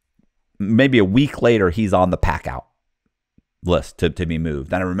maybe a week later, he's on the pack out list to be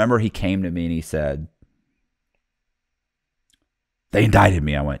moved. And I remember he came to me and he said, they indicted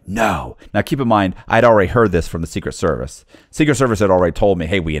me. I went, no. Now, keep in mind, I'd already heard this from the Secret Service. Secret Service had already told me,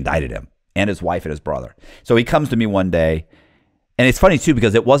 hey, we indicted him and his wife and his brother. So he comes to me one day. And it's funny, too,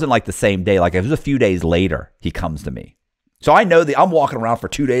 because it wasn't like the same day. Like, it was a few days later he comes to me. So I know I'm walking around for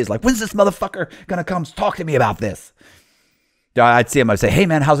 2 days like, when's this motherfucker going to come talk to me about this? I'd see him. I'd say, hey,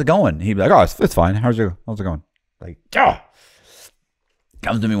 man, how's it going? He'd be like, oh, it's fine. How's it going? Like,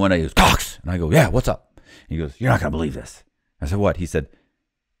 comes to me one day. He goes, Cox. And I go, yeah, what's up? He goes, you're not going to believe this. I said, what? He said,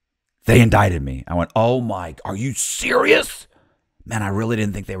 they indicted me. I went, oh my, are you serious? Man, I really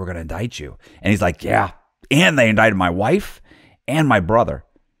didn't think they were going to indict you. And he's like, yeah. And they indicted my wife and my brother.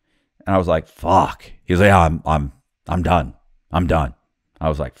 And I was like, fuck. He was like, yeah, I'm done. I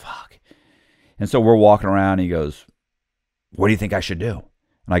was like, fuck. And so we're walking around and he goes, what do you think I should do?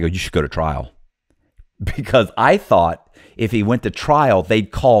 And I go, you should go to trial. Because I thought if he went to trial, they'd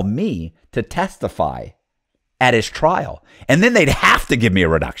call me to testify at his trial. And then they'd have to give me a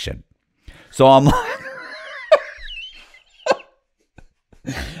reduction. So I'm like,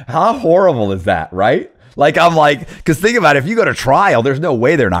 how horrible is that, right? Like, I'm like, because think about it, if you go to trial, there's no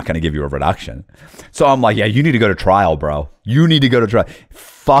way they're not going to give you a reduction. So I'm like, yeah, you need to go to trial, bro. You need to go to trial.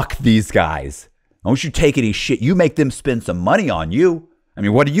 Fuck these guys. Don't you take any shit. You make them spend some money on you. I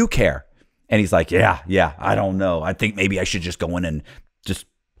mean, what do you care? And he's like, yeah, I don't know. I think maybe I should just go in and just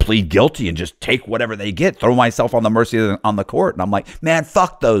plead guilty and just take whatever they get, throw myself on the mercy on the court. And I'm like, man,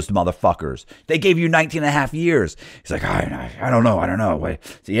 fuck those motherfuckers. They gave you 19 and a half years. He's like, I don't know. Wait.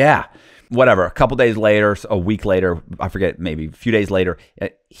 So yeah, whatever. A couple days later, a week later, I forget, maybe a few days later,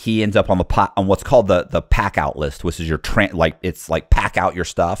 he ends up on what's called the pack out list, which is your it's like pack out your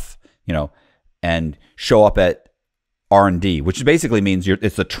stuff, and show up at R&D, which basically means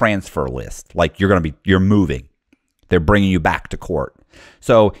it's a transfer list. Like you're moving. They're bringing you back to court.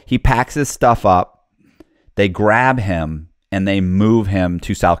 So he packs his stuff up. They grab him and they move him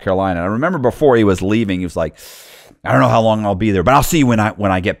to South Carolina. And I remember before he was leaving, he was like, I don't know how long I'll be there, but I'll see you when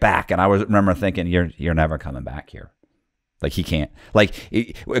I get back. And I remember thinking, you're never coming back here. Like he can't. Like,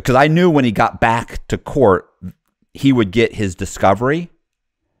 because I knew when he got back to court, he would get his discovery,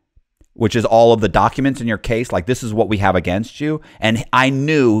 which is all of the documents in your case. Like, this is what we have against you. And I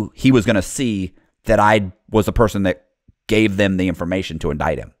knew he was going to see that I was the person that gave them the information to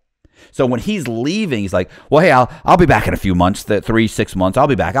indict him. So when he's leaving, he's like, well, hey, I'll be back in a few months, 3-6 months. I'll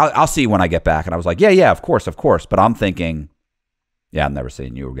be back. I'll see you when I get back. And I was like, yeah, of course. But I'm thinking, yeah, I'm never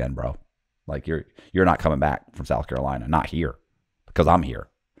seeing you again, bro. Like, you're not coming back from South Carolina. Not here, because I'm here.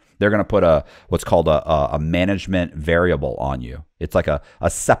 They're going to put what's called a management variable on you. It's like a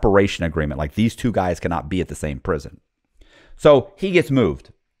separation agreement. Like, these two guys cannot be at the same prison. So he gets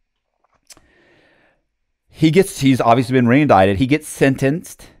moved. He's obviously been re-indicted. He gets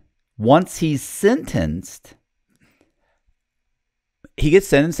sentenced. Once he's sentenced,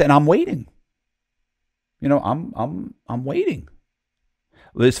 and I'm waiting. I'm waiting.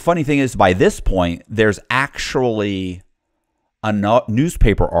 This funny thing is, by this point, there's actually a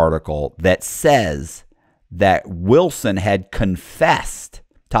newspaper article that says that Wilson had confessed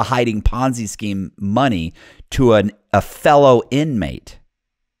to hiding Ponzi scheme money to a fellow inmate.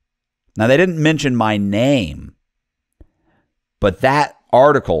 Now, they didn't mention my name, but that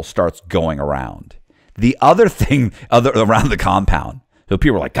article starts going around. The other thing around the compound, so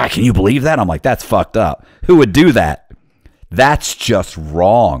people are like, God, can you believe that? I'm like, that's fucked up. Who would do that? That's just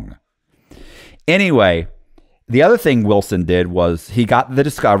wrong. Anyway, the other thing Wilson did was he got the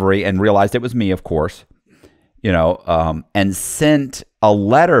discovery and realized it was me, of course, and sent a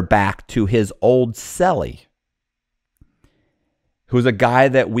letter back to his old cellie, who's a guy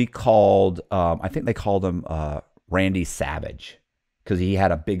that we called, I think they called him Randy Savage, because he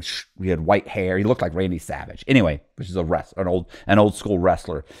had he had white hair. He looked like Randy Savage. Anyway, which is an old school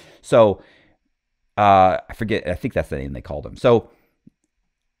wrestler. So I forget. I think that's the name they called him. So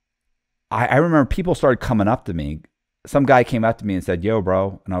I remember people started coming up to me. Some guy came up to me and said, yo,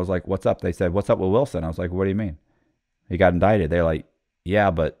 bro. And I was like, what's up? They said, what's up with Wilson? I was like, what do you mean? He got indicted. They're like,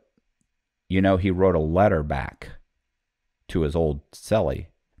 yeah, but you know, he wrote a letter back to his old cellie.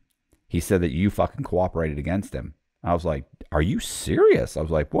 He said that you fucking cooperated against him. I was like, are you serious? I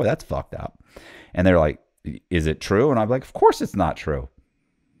was like, boy, that's fucked up. And they're like, is it true? And I'm like, of course it's not true.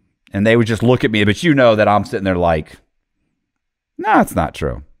 And they would just look at me, but you know that I'm sitting there like, no, it's not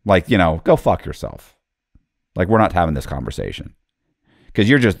true. Like, you know, go fuck yourself. Like, we're not having this conversation. Because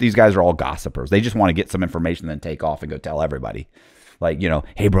these guys are all gossipers. They just want to get some information, then take off and go tell everybody. Like, you know,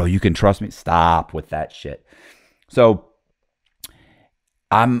 hey, bro, you can trust me. Stop with that shit. So,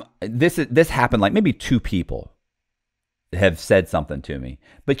 this happened like maybe 2 people have said something to me.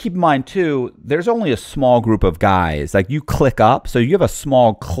 But keep in mind, too, there's only a small group of guys. Like, you click up, so you have a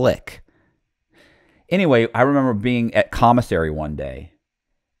small click. Anyway, I remember being at commissary one day,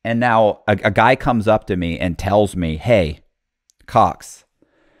 and now a guy comes up to me and tells me, hey, Cox.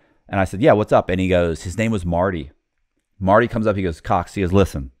 And I said, yeah, what's up? And he goes, his name was Marty. Marty comes up, he goes, Cox, he goes,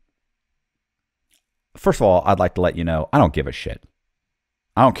 listen, first of all, I'd like to let you know, I don't give a shit.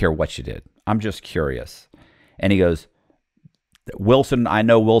 I don't care what you did. I'm just curious. And he goes, Wilson, I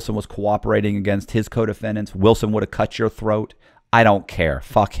know Wilson was cooperating against his co-defendants. Wilson would have cut your throat. I don't care.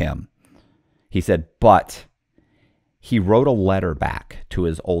 Fuck him. He said, but he wrote a letter back to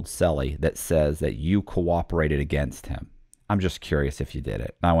his old cellie that says that you cooperated against him. I'm just curious if you did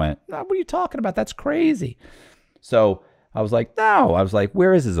it. And I went, no, what are you talking about? That's crazy. So I was like, no. I was like,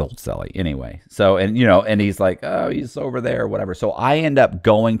 where is his old cellie? Anyway. So, and you know, and he's like, oh, he's over there, whatever. So I end up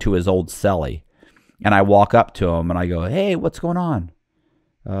going to his old cellie, and I walk up to him and I go, hey, what's going on?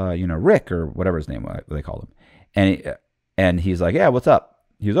 You know, Rick or whatever his name was, they called him. And he's like, yeah, what's up?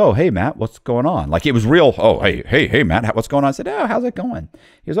 He goes, oh, hey, Matt, what's going on? Like, it was real. Oh, hey, Matt, what's going on? I said, oh, how's it going?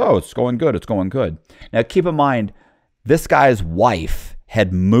 He goes, oh, it's going good. It's going good. Now, keep in mind, this guy's wife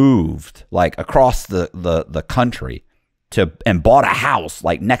had moved like across the country and bought a house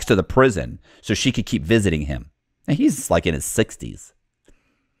like next to the prison so she could keep visiting him. And he's like in his 60s.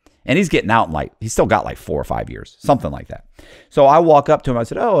 And he's getting out in like, he's still got like 4 or 5 years, something like that. So I walk up to him. I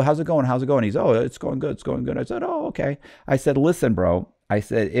said, oh, how's it going? How's it going? He's, oh, it's going good. It's going good. I said, oh, okay. I said, listen, bro. I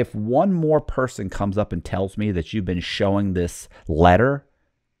said, if one more person comes up and tells me that you've been showing this letter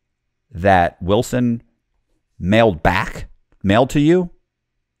that Wilson mailed to you,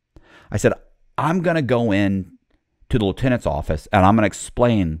 I said, I'm going to go in to the lieutenant's office and I'm going to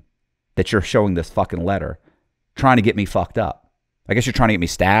explain that you're showing this fucking letter, trying to get me fucked up. I guess you're trying to get me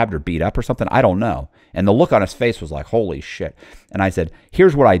stabbed or beat up or something. I don't know. And the look on his face was like, holy shit. And I said,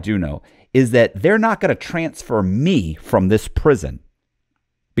 here's what I do know, is that they're not going to transfer me from this prison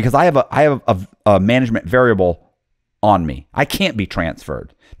because I have a management variable on me. I can't be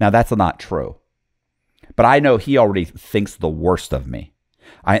transferred. Now, that's not true. But I know he already thinks the worst of me.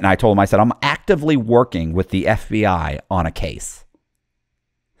 And I told him, I said, I'm actively working with the FBI on a case.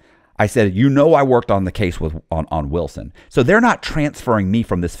 I said, you know, I worked on the case on Wilson. So they're not transferring me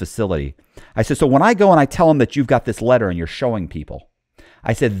from this facility. I said, so when I go and I tell them that you've got this letter and you're showing people,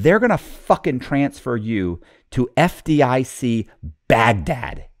 I said, they're going to fucking transfer you to FDIC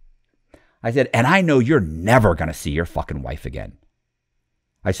Baghdad. I said, and I know you're never going to see your fucking wife again.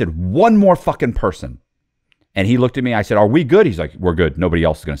 I said, one more fucking person. And he looked at me. I said, are we good? He's like, we're good. Nobody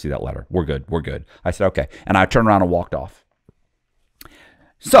else is going to see that letter. We're good. We're good. I said, okay. And I turned around and walked off.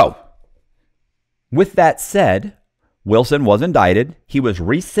 So, with that said, Wilson was indicted. He was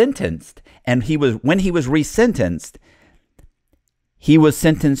resentenced. And when he was resentenced, he was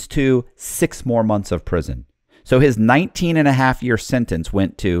sentenced to 6 more months of prison. So his 19-and-a-half-year sentence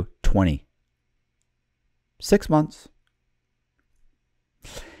went to 20. 6 months.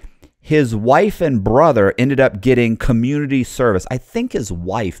 His wife and brother ended up getting community service. I think his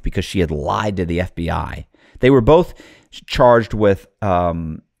wife, because she had lied to the FBI. They were both charged with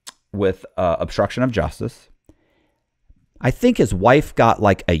obstruction of justice. I think his wife got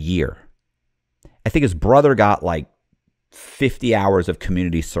like a year. I think his brother got like 50 hours of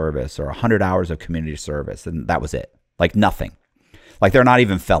community service or 100 hours of community service, and that was it. Like nothing. Like they're not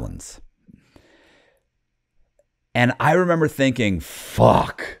even felons. And I remember thinking,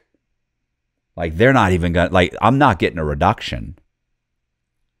 fuck. Like they're not even going to, like I'm not getting a reduction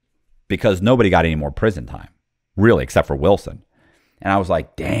because nobody got any more prison time, really, except for Wilson. And I was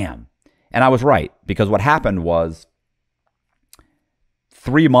like, damn. And I was right, because what happened was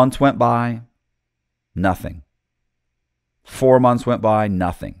 3 months went by, nothing. 4 months went by,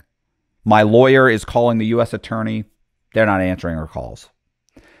 nothing. My lawyer is calling the U.S. attorney. They're not answering her calls.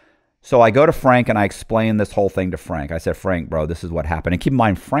 So I go to Frank and I explain this whole thing to Frank. I said, Frank, bro, this is what happened. And keep in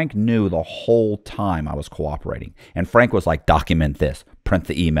mind, Frank knew the whole time I was cooperating. And Frank was like, document this, print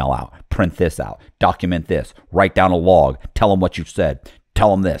the email out, print this out, document this, write down a log, tell him what you said,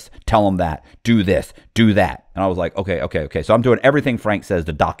 tell him this, tell him that, do this, do that. And I was like, okay. So I'm doing everything Frank says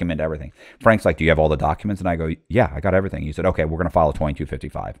to document everything. Frank's like, do you have all the documents? And I go, yeah, I got everything. He said, okay, we're going to file a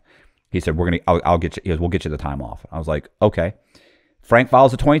 2255. He said, I'll get you, he goes, we'll get you the time off. I was like, okay. Frank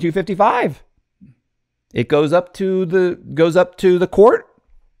files a 2255. It goes up to the court.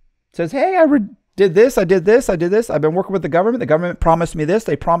 Says, hey, I did this. I've been working with the government. The government promised me this.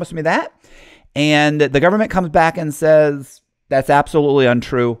 They promised me that. And the government comes back and says, that's absolutely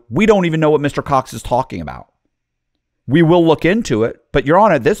untrue. We don't even know what Mr. Cox is talking about. We will look into it. But Your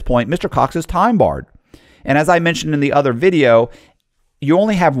Honor, at this point, Mr. Cox is time barred. And as I mentioned in the other video, you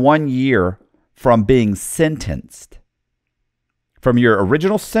only have 1 year from being sentenced. From your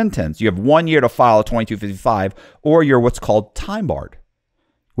original sentence, you have 1 year to file a 2255, or you're what's called time barred,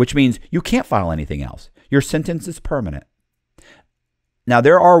 which means you can't file anything else. Your sentence is permanent. Now,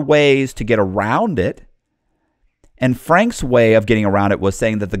 there are ways to get around it. And Frank's way of getting around it was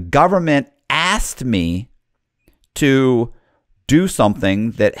saying that the government asked me to do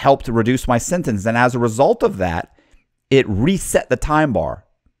something that helped to reduce my sentence. And as a result of that, it reset the time bar.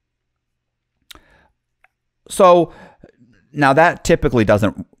 So now that typically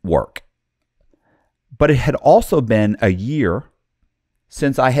doesn't work. But it had also been a year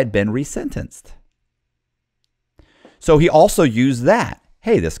since I had been resentenced. So he also used that.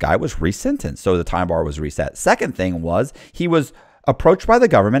 Hey, this guy was resentenced, so the time bar was reset. Second thing was he was approached by the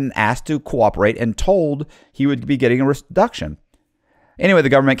government and asked to cooperate and told he would be getting a reduction. Anyway, the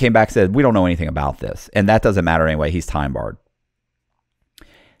government came back and said, we don't know anything about this. And that doesn't matter anyway. He's time barred.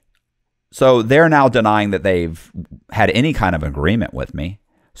 So they're now denying that they've had any kind of agreement with me.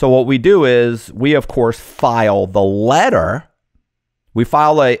 So what we do is we, of course, file the letter. We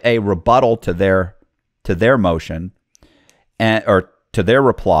file a rebuttal to their motion or to their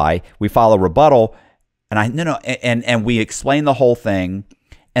reply. We file a rebuttal and we explain the whole thing.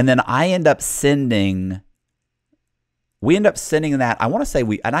 And then we end up sending that. I want to say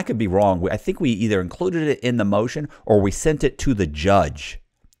and I could be wrong. I think we either included it in the motion or we sent it to the judge.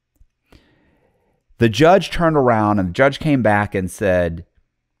 The judge turned around and the judge came back and said,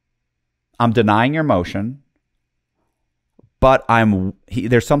 I'm denying your motion, but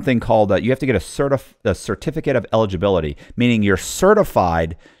there's something called, you have to get a certificate of eligibility, meaning you're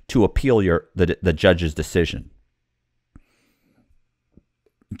certified to appeal the judge's decision.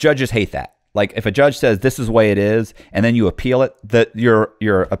 Judges hate that. Like if a judge says this is the way it is, and then you appeal it,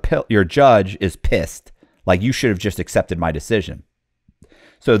 your judge is pissed. Like you should have just accepted my decision.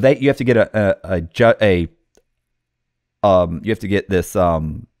 So you have to get you have to get this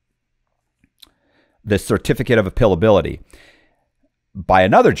this certificate of appealability by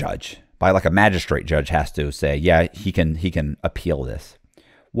another judge, by like a magistrate judge has to say, yeah, he can appeal this.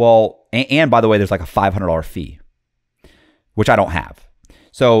 Well, and by the way, there's like a $500 fee, which I don't have.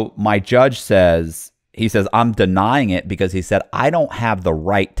 So my judge says, I'm denying it because he said, I don't have the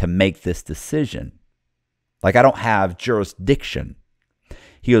right to make this decision. Like I don't have jurisdiction.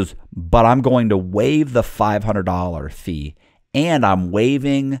 He goes, but I'm going to waive the $500 fee and I'm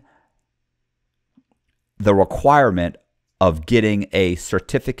waiving the requirement of getting a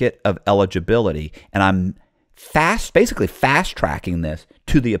certificate of eligibility. And I'm basically fast tracking this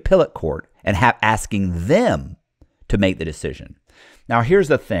to the appellate court and asking them to make the decision. Now, here's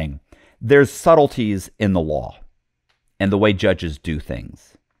the thing. There's subtleties in the law and the way judges do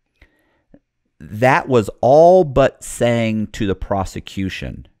things. That was all but saying to the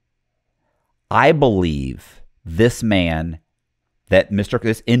prosecution, I believe this man,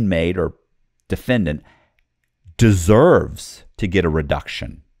 this inmate or defendant deserves to get a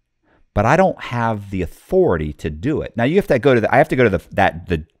reduction, but I don't have the authority to do it. Now you have to go to I have to go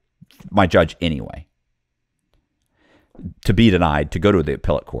to my judge anyway to be denied to go to the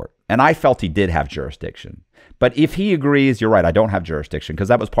appellate court. And I felt he did have jurisdiction. But if he agrees, you're right, I don't have jurisdiction, because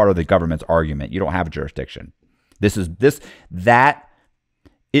that was part of the government's argument. You don't have jurisdiction. It's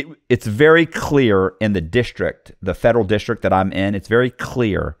very clear in the district, the federal district that I'm in, it's very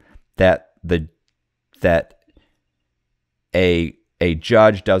clear that a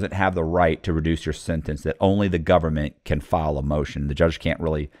judge doesn't have the right to reduce your sentence, that only the government can file a motion. The judge can't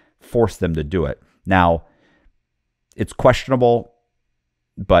really force them to do it. Now, it's questionable,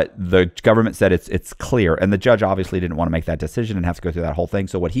 but the government said it's clear, and the judge obviously didn't want to make that decision and have to go through that whole thing.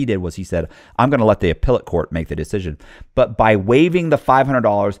 So what he did was he said, I'm going to let the appellate court make the decision. But by waiving the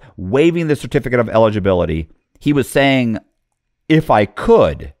 $500, waiving the certificate of eligibility, he was saying, if I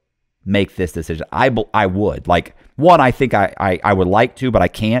could, make this decision. I would. Like, one, I think I would like to, but I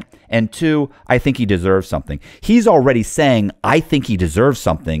can't. And two, I think he deserves something. He's already saying, I think he deserves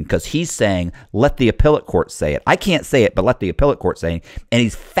something, because he's saying, let the appellate court say it. I can't say it, but let the appellate court say it. And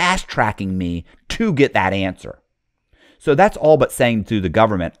he's fast-tracking me to get that answer. So that's all but saying to the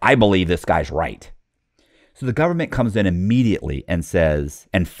government, I believe this guy's right. So the government comes in immediately and says,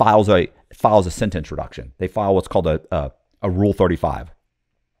 and files a sentence reduction. They file what's called a Rule 35.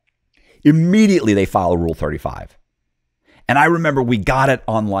 Immediately they file a Rule 35. And I remember we got it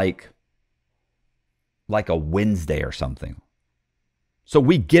on like a Wednesday or something. So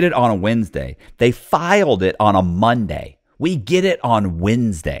we get it on a Wednesday. They filed it on a Monday. We get it on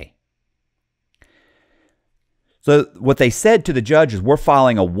Wednesday. So what they said to the judge is, we're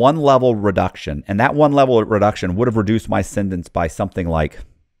filing a 1-level reduction. And that 1-level reduction would have reduced my sentence by something like,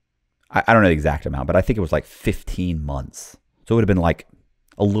 I don't know the exact amount, but I think it was like 15 months. So it would have been like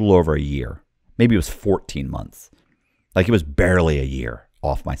a little over a year. Maybe it was 14 months. Like, it was barely a year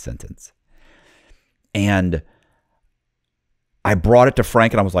off my sentence. And I brought it to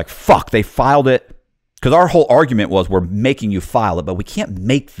Frank and I was like, fuck, they filed it. Because our whole argument was, we're making you file it, but we can't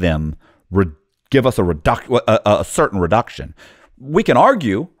make them give us a certain reduction. We can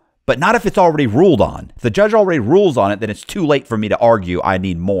argue, but not if it's already ruled on. If the judge already rules on it, then it's too late for me to argue I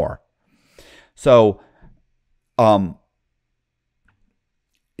need more. So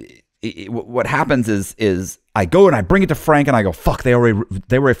what happens is I go and I bring it to Frank and I go, fuck, they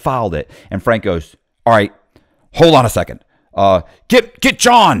already filed it. And Frank goes, all right, hold on a second. Get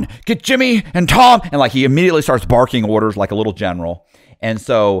John, get Jimmy and Tom. And like, he immediately starts barking orders like a little general. And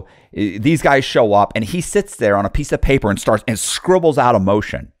so these guys show up and he sits there on a piece of paper and starts and scribbles out a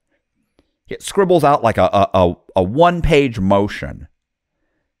motion. It scribbles out like a 1-page motion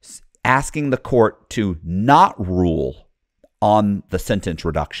asking the court to not rule on the sentence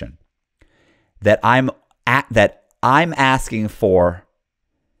reduction. That I'm asking for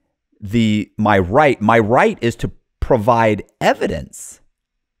my right. My right is to provide evidence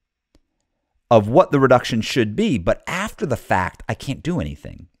of what the reduction should be, but after the fact, I can't do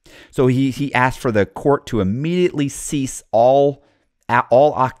anything. So he asked for the court to immediately cease all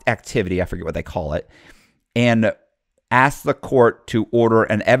activity, I forget what they call it, and asked the court to order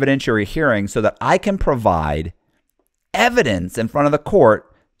an evidentiary hearing so that I can provide evidence in front of the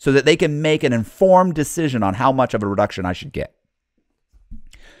court so that they can make an informed decision on how much of a reduction I should get.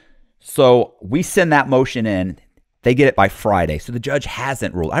 So we send that motion in. They get it by Friday. So the judge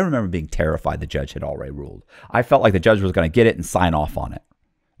hasn't ruled. I remember being terrified the judge had already ruled. I felt like the judge was going to get it and sign off on it.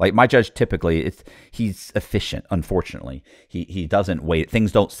 Like, my judge typically, he's efficient, unfortunately. He doesn't wait.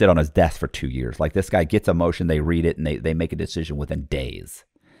 Things don't sit on his desk for 2 years. Like, this guy gets a motion, they read it, and they make a decision within days.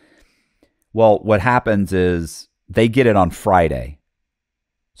 Well, what happens is they get it on Friday.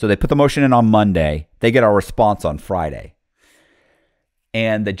 So they put the motion in on Monday. They get our response on Friday.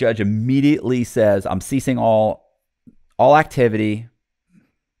 And the judge immediately says, I'm ceasing all activity,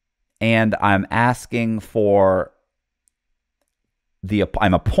 and I'm asking for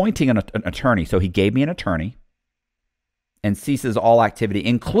I'm appointing an attorney. So he gave me an attorney and ceases all activity,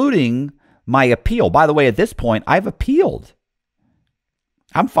 including my appeal. By the way, at this point, I've appealed.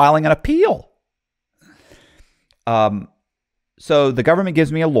 I'm filing an appeal. So the government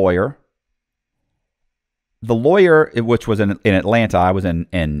gives me a lawyer. The lawyer, which was in Atlanta, I was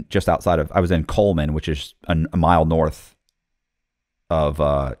in just outside of, I was in Coleman, which is a mile north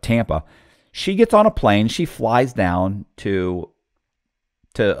of Tampa. She gets on a plane. She flies down to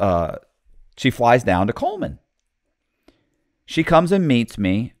Coleman. She comes and meets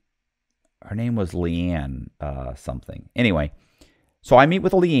me. Her name was Leanne something. Anyway, so I meet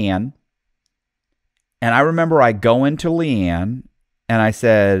with Leanne, and I remember I go into Leanne and I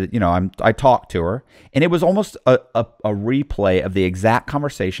said, I talked to her, and it was almost a replay of the exact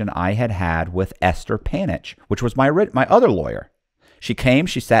conversation I had had with Esther Panich, which was my other lawyer. She came,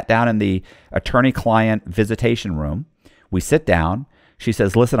 she sat down in the attorney-client visitation room. We sit down. She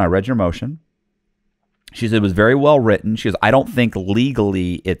says, listen, I read your motion. She said it was very well written. She goes, I don't think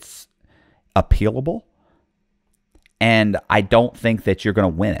legally it's appealable, and I don't think that you're going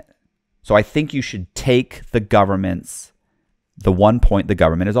to win it. So I think you should take the 1 point the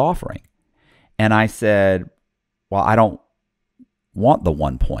government is offering. And I said, well, I don't want the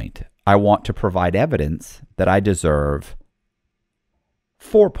 1 point. I want to provide evidence that I deserve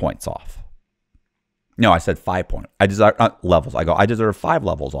 4 points off. No, I said 5 points. I deserve levels. I go, I deserve 5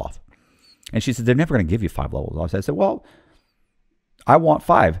 levels off. And she said, they're never going to give you 5 levels off. I said, well, I want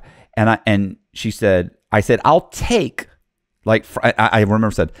 5. And she said, I said, I'll take, like, I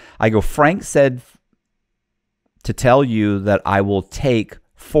remember said, I go, Frank said to tell you that I will take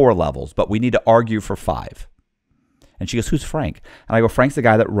 4 levels, but we need to argue for 5. And she goes, who's Frank? And I go, Frank's the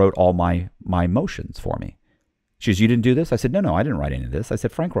guy that wrote all my motions for me. She goes, you didn't do this? I said, no, I didn't write any of this. I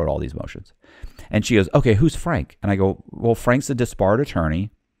said, Frank wrote all these motions. And she goes, okay, who's Frank? And I go, well, Frank's a disbarred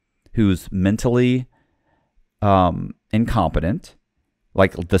attorney who's mentally incompetent.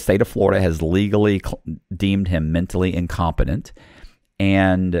 Like the state of Florida has legally deemed him mentally incompetent.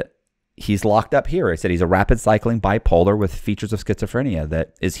 And he's locked up here. I said he's a rapid cycling bipolar with features of schizophrenia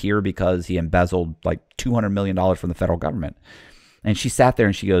that is here because he embezzled like $200 million from the federal government. And she sat there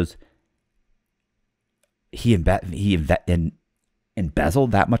and she goes, he embezzled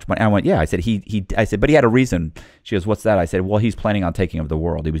that much money? I went, yeah. I said, I said, but he had a reason. She goes, what's that? I said, well, he's planning on taking over the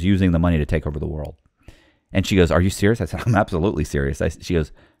world. He was using the money to take over the world. And she goes, are you serious? I said, I'm absolutely serious. She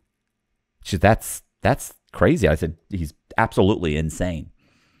goes, that's crazy. I said, he's absolutely insane.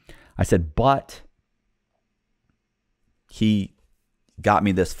 I said, but he got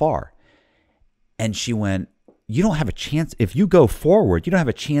me this far. And she went, you don't have a chance. If you go forward, you don't have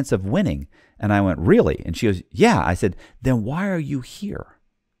a chance of winning. And I went, really? And she goes, yeah. I said, then why are you here?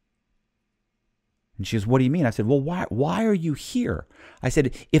 And she goes, what do you mean? I said, well, why are you here? I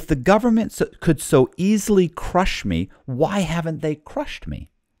said, if the government could so easily crush me, why haven't they crushed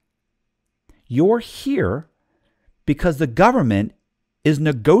me? You're here because the government is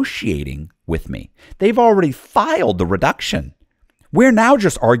negotiating with me. They've already filed the reduction. We're now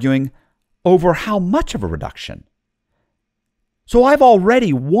just arguing over how much of a reduction. So I've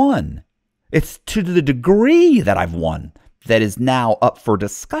already won. It's to the degree that I've won that is now up for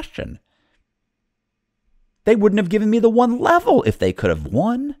discussion. They wouldn't have given me the 1 level if they could have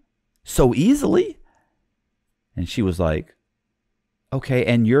won so easily. And she was like, okay,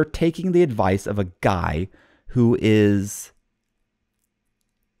 and you're taking the advice of a guy who is,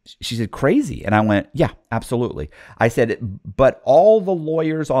 she said, crazy. And I went, yeah, absolutely. I said, but all the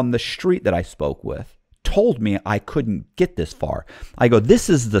lawyers on the street that I spoke with told me I couldn't get this far. I go, this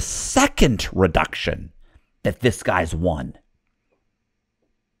is the 2nd reduction that this guy's won.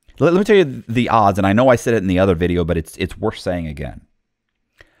 Let me tell you the odds, and I know I said it in the other video, but it's worth saying again.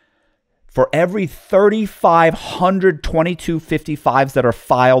 For every 3,500 2255s that are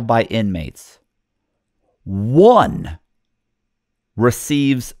filed by inmates, 1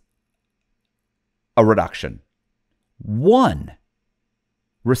 receives a reduction. 1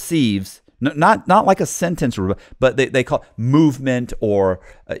 receives, not like a sentence, but they call it movement or,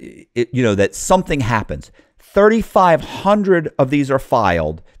 that something happens. 3,500 of these are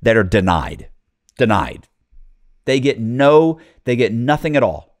filed that are denied. They get nothing at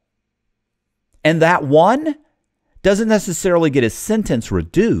all. And that 1 doesn't necessarily get his sentence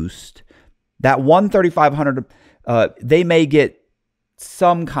reduced. That 3,500, they may get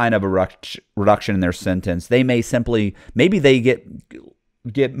some kind of a reduction in their sentence. They may maybe they get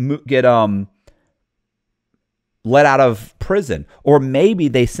let out of prison, or maybe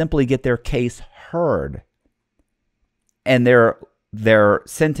they simply get their case heard and their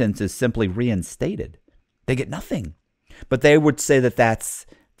sentence is simply reinstated. They get nothing. But they would say that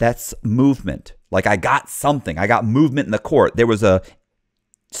that's movement. Like I got something. I got movement in the court. There was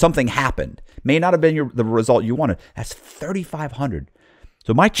something happened. May not have been the result you wanted. That's 3,500.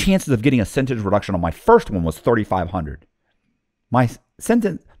 So my chances of getting a sentence reduction on my first one was 3,500. My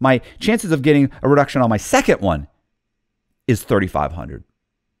chances of getting a reduction on my second one is 3,500.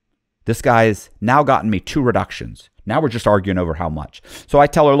 This guy's now gotten me 2 reductions. Now we're just arguing over how much. So I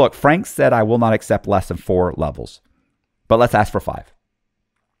tell her, look, Frank said I will not accept less than 4 levels, but let's ask for 5.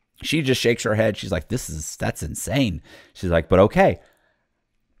 She just shakes her head. She's like, that's insane. She's like, but okay.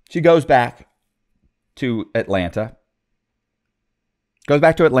 She goes back to Atlanta,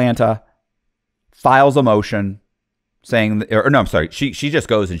 files a motion saying, she just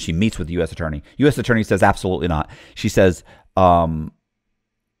goes and she meets with the U.S. attorney. U.S. attorney says, absolutely not. She says,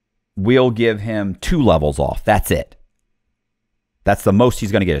 we'll give him 2 levels off. That's it. That's the most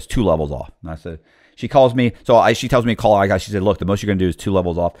he's going to get is 2 levels off. And I said, she calls me. She tells me to call her. She said, look, the most you're going to do is 2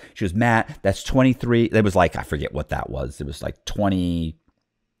 levels off. She goes, Matt, that's 23. It was like, I forget what that was. It was like 28.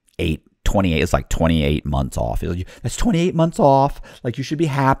 It's like 28 months off. Like, that's 28 months off. Like, you should be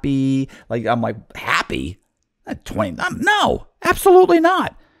happy. Like, I'm like, happy? No, absolutely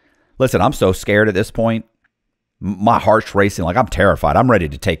not. Listen, I'm so scared at this point. My heart's racing. Like, I'm terrified. I'm ready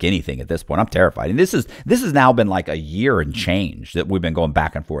to take anything at this point. I'm terrified. And this has now been like a year and change that we've been going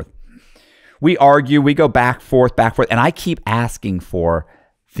back and forth. We argue, we go back, forth, and I keep asking for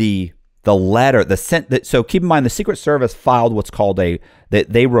the letter, so keep in mind the Secret Service filed what's called they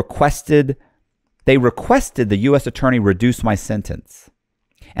requested the U.S. attorney reduce my sentence.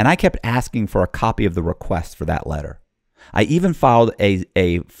 And I kept asking for a copy of the request for that letter. I even filed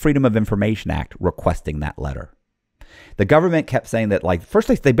a Freedom of Information Act requesting that letter. The government kept saying that, like, first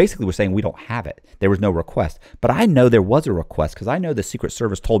they basically were saying we don't have it. There was no request. But I know there was a request because I know the Secret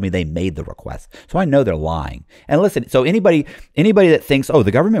Service told me they made the request. So I know they're lying. And listen, so anybody that thinks, oh,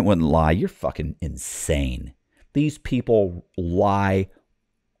 the government wouldn't lie, you're fucking insane. These people lie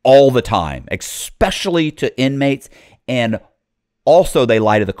all the time, especially to inmates, and also they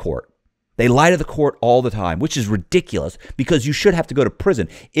lie to the court. They lie to the court all the time, which is ridiculous because you should have to go to prison.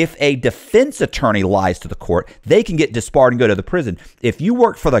 If a defense attorney lies to the court, they can get disbarred and go to the prison. If you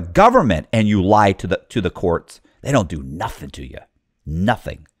work for the government and you lie to the courts, they don't do nothing to you.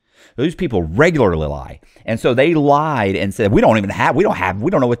 Nothing. Those people regularly lie. And so they lied and said, we don't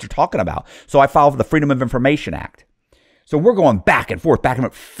know what you're talking about. So I filed for the Freedom of Information Act. So we're going back and forth.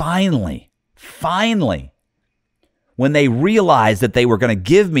 Finally, when they realized that they were going to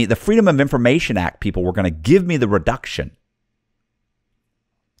give me, the Freedom of Information Act people were going to give me the reduction,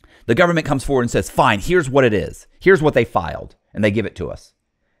 the government comes forward and says, fine, here's what it is. Here's what they filed. And they give it to us.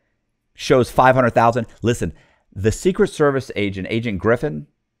 Shows 500,000. Listen, the Secret Service agent, Agent Griffin,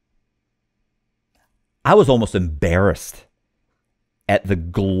 I was almost embarrassed at the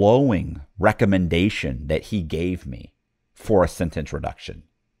glowing recommendation that he gave me for a sentence reduction.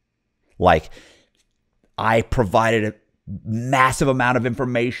 Like, I provided a massive amount of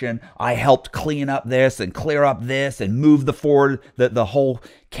information. I helped clean up this and clear up this and move the whole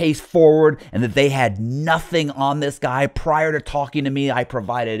case forward, and that they had nothing on this guy prior to talking to me. I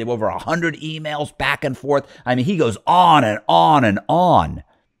provided over 100 emails back and forth. I mean, he goes on and on and on.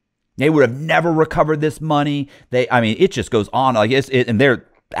 They would have never recovered this money. It just goes on like and they're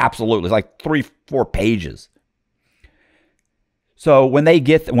absolutely, it's like 3-4 pages. So when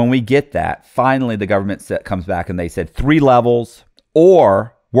we get that, finally the government comes back and they said 3 levels,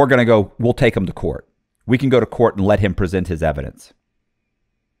 or we'll take him to court. We can go to court and let him present his evidence.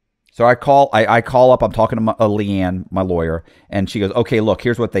 So I call up, I'm talking to Leanne, my lawyer, and she goes, okay, look,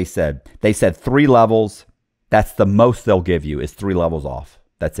 here's what they said. They said 3 levels. That's the most they'll give you is 3 levels off.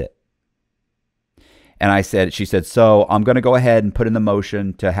 That's it. And she said, so I'm going to go ahead and put in the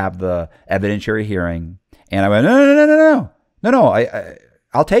motion to have the evidentiary hearing. And I went, no,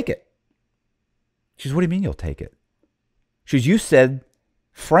 I'll take it. She says, what do you mean you'll take it? She says,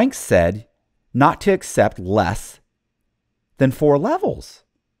 Frank said not to accept less than 4 levels.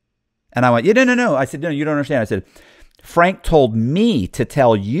 And I went, yeah, no. I said, no, you don't understand. I said, Frank told me to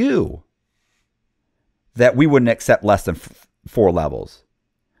tell you that we wouldn't accept less than 4 levels.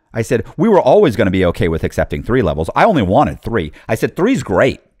 I said, we were always going to be okay with accepting 3 levels. I only wanted 3. I said, 3's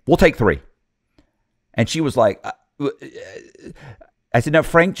great. We'll take 3. And she was like, I said, no,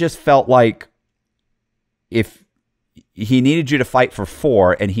 Frank just felt like if he needed you to fight for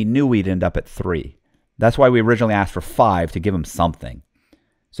 4 and he knew we'd end up at 3. That's why we originally asked for 5 to give him something.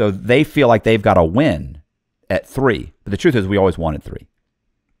 So they feel like they've got to win at 3. But the truth is we always wanted 3.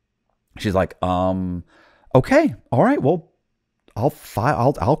 She's like, okay, all right, well, I'll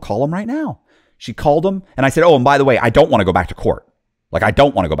call him right now. She called him and I said, oh, and by the way, I don't want to go back to court. Like, I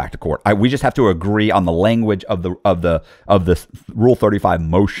don't want to go back to court. We just have to agree on the language of the Rule 35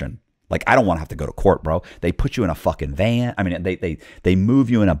 motion. Like, I don't want to have to go to court, bro. They put you in a fucking van. I mean, they move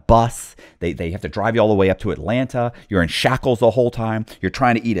you in a bus. They have to drive you all the way up to Atlanta. You're in shackles the whole time. You're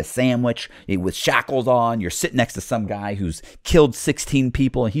trying to eat a sandwich with shackles on. You're sitting next to some guy who's killed 16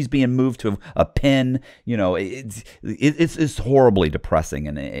 people and he's being moved to a pen. You know, it's horribly depressing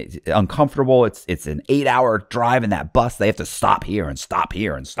and it's uncomfortable. It's an 8-hour drive in that bus. They have to stop here and stop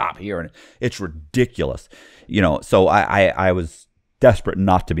here and stop here, and it's ridiculous. You know, so I was desperate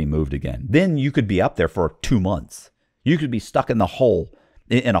not to be moved again. Then you could be up there for 2 months. You could be stuck in a hole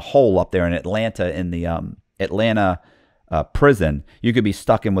up there in Atlanta, in the Atlanta prison. You could be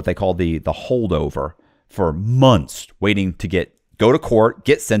stuck in what they call the holdover for months, waiting to go to court,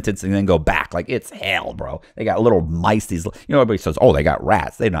 get sentenced, and then go back. Like, it's hell, bro. They got little mice. Everybody says, oh, they got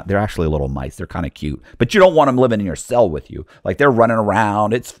rats. They're actually little mice. They're kind of cute, but you don't want them living in your cell with you. Like, they're running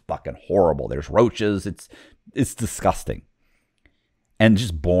around. It's fucking horrible. There's roaches. It's disgusting. And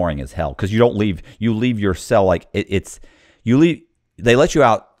just boring as hell, because you leave your cell like they let you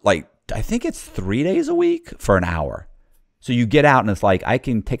out, like, I think it's 3 days a week for an hour. So you get out and it's like, I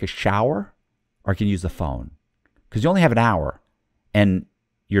can take a shower or I can use the phone, because you only have an hour and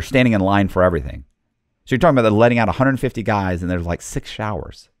you're standing in line for everything. So you're talking about letting out 150 guys and there's like 6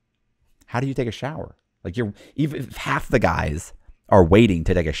 showers. How do you take a shower? Like, even if half the guys are waiting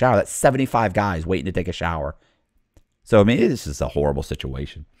to take a shower, that's 75 guys waiting to take a shower. So, I mean, it's just a horrible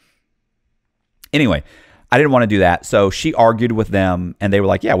situation. Anyway, I didn't want to do that. So she argued with them, and they were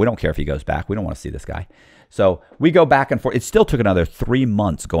like, yeah, we don't care if he goes back. We don't want to see this guy. So we go back and forth. It still took another 3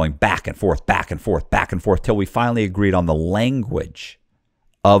 months going back and forth, back and forth, back and forth, till we finally agreed on the language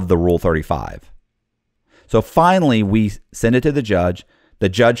of the Rule 35. So finally, we send it to the judge. The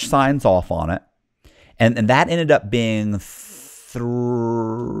judge signs off on it. And that ended up being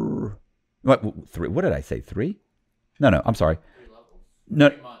what did I say? 3? No, I'm sorry. 3 levels? No,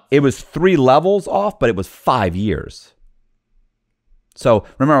 3 months. it was 3 levels off, but it was 5 years. So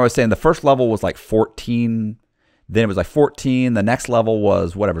remember, I was saying the first level was like 14. Then it was like 14. The next level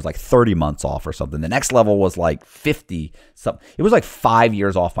was whatever, it was like 30 months off or something. The next level was like 50 something. It was like 5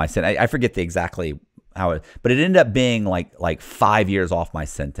 years off my sentence. I forget exactly how it, but it ended up being like 5 years off my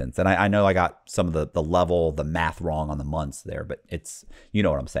sentence. And I know I got some of the level, the math wrong on the months there, but it's, you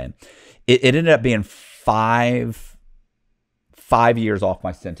know what I'm saying. It ended up being 5 years off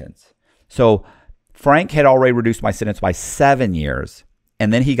my sentence. So Frank had already reduced my sentence by 7 years,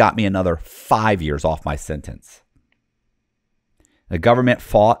 and then he got me another 5 years off my sentence. The government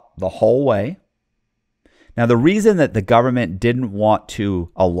fought the whole way. Now, the reason that the government didn't want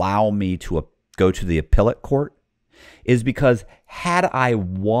to allow me to go to the appellate court is because had I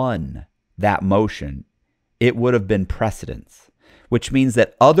won that motion, it would have been precedence, which means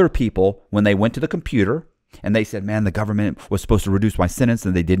that other people, when they went to the computer and they said, man, the government was supposed to reduce my sentence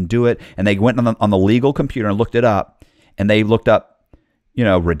and they didn't do it, and they went on the legal computer and looked it up, and they looked up,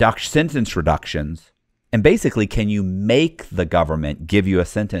 sentence reductions, and basically, can you make the government give you a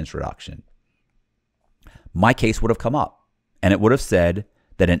sentence reduction? My case would have come up, and it would have said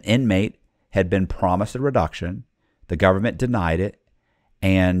that an inmate had been promised a reduction, the government denied it,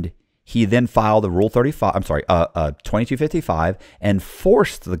 and he then filed a Rule 2255 and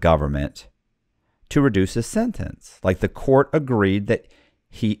forced the government to reduce his sentence. Like the court agreed that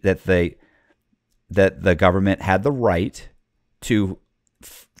the government had the right to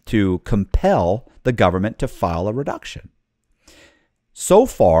compel the government to file a reduction. So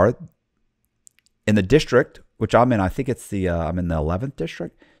far, in the district, which I'm in, I think it's I'm in the 11th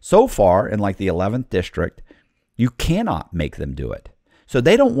district. So far, in like the 11th district, you cannot make them do it. So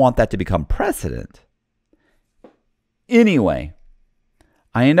they don't want that to become precedent. Anyway,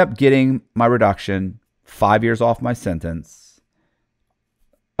 I end up getting my reduction, 5 years off my sentence.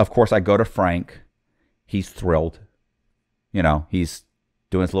 Of course, I go to Frank. He's thrilled. He's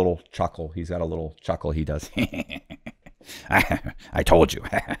doing his little chuckle. He's got a little chuckle he does. I told you.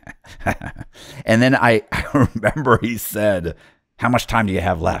 And then I remember he said, how much time do you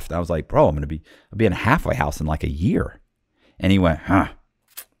have left? I was like, bro, I'll be in a halfway house in like a year. And he went, not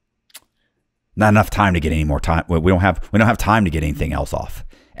enough time to get any more time. We don't have time to get anything else off.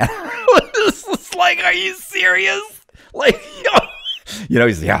 And I was just like, are you serious? Like,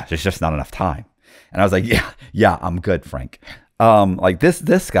 he's yeah, there's just not enough time. And I was like, yeah, I'm good, Frank. Like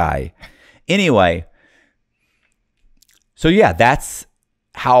this guy. Anyway, so yeah, that's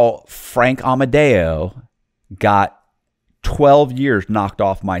how Frank Amodeo got 12 years knocked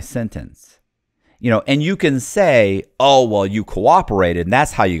off my sentence. And you can say, oh, well, you cooperated and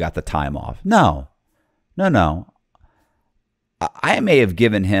that's how you got the time off. No. I may have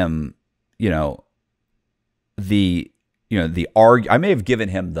given him, I may have given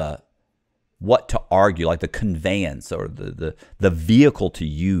him the what to argue, like the conveyance or the vehicle to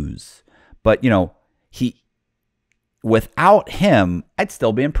use. But, without him, I'd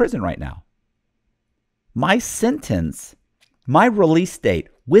still be in prison right now. My sentence, my release date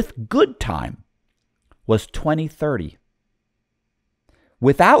with good time was 2030.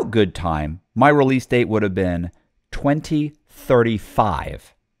 Without good time, my release date would have been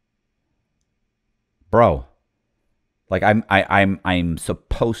 2035. Bro, like I'm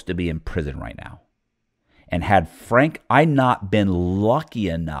supposed to be in prison right now. And had I not been lucky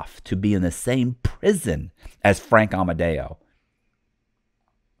enough to be in the same prison as Frank Amodeo,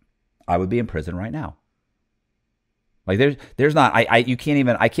 I would be in prison right now. Like there's not, I can't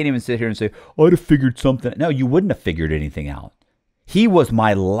even sit here and say, oh, I'd have figured something. No, you wouldn't have figured anything out. He was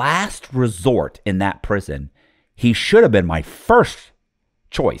my last resort in that prison. He should have been my first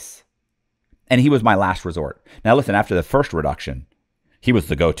choice. And he was my last resort. Now listen, after the first reduction, he was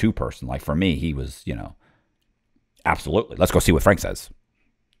the go-to person. Like for me, he was, absolutely. Let's go see what Frank says.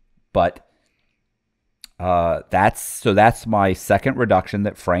 But that's my second reduction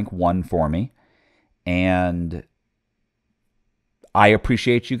that Frank won for me. And I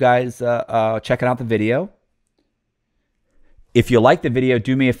appreciate you guys checking out the video. If you like the video,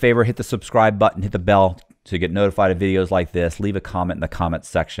 do me a favor, hit the subscribe button, hit the bell to get notified of videos like this. Leave a comment in the comment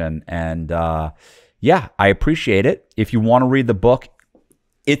section. And yeah, I appreciate it. If you want to read the book,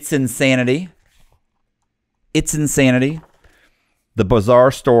 It's Insanity, It's Insanity. The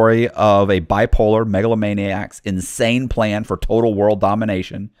bizarre story of a bipolar megalomaniac's insane plan for total world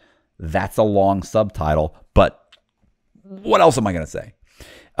domination. That's a long subtitle, but what else am I going to say?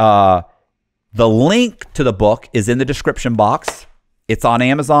 The link to the book is in the description box. It's on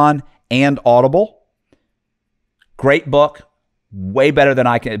Amazon and Audible. Great book. Way better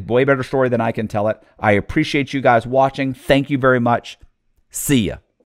story than I can tell it. I appreciate you guys watching. Thank you very much. See ya.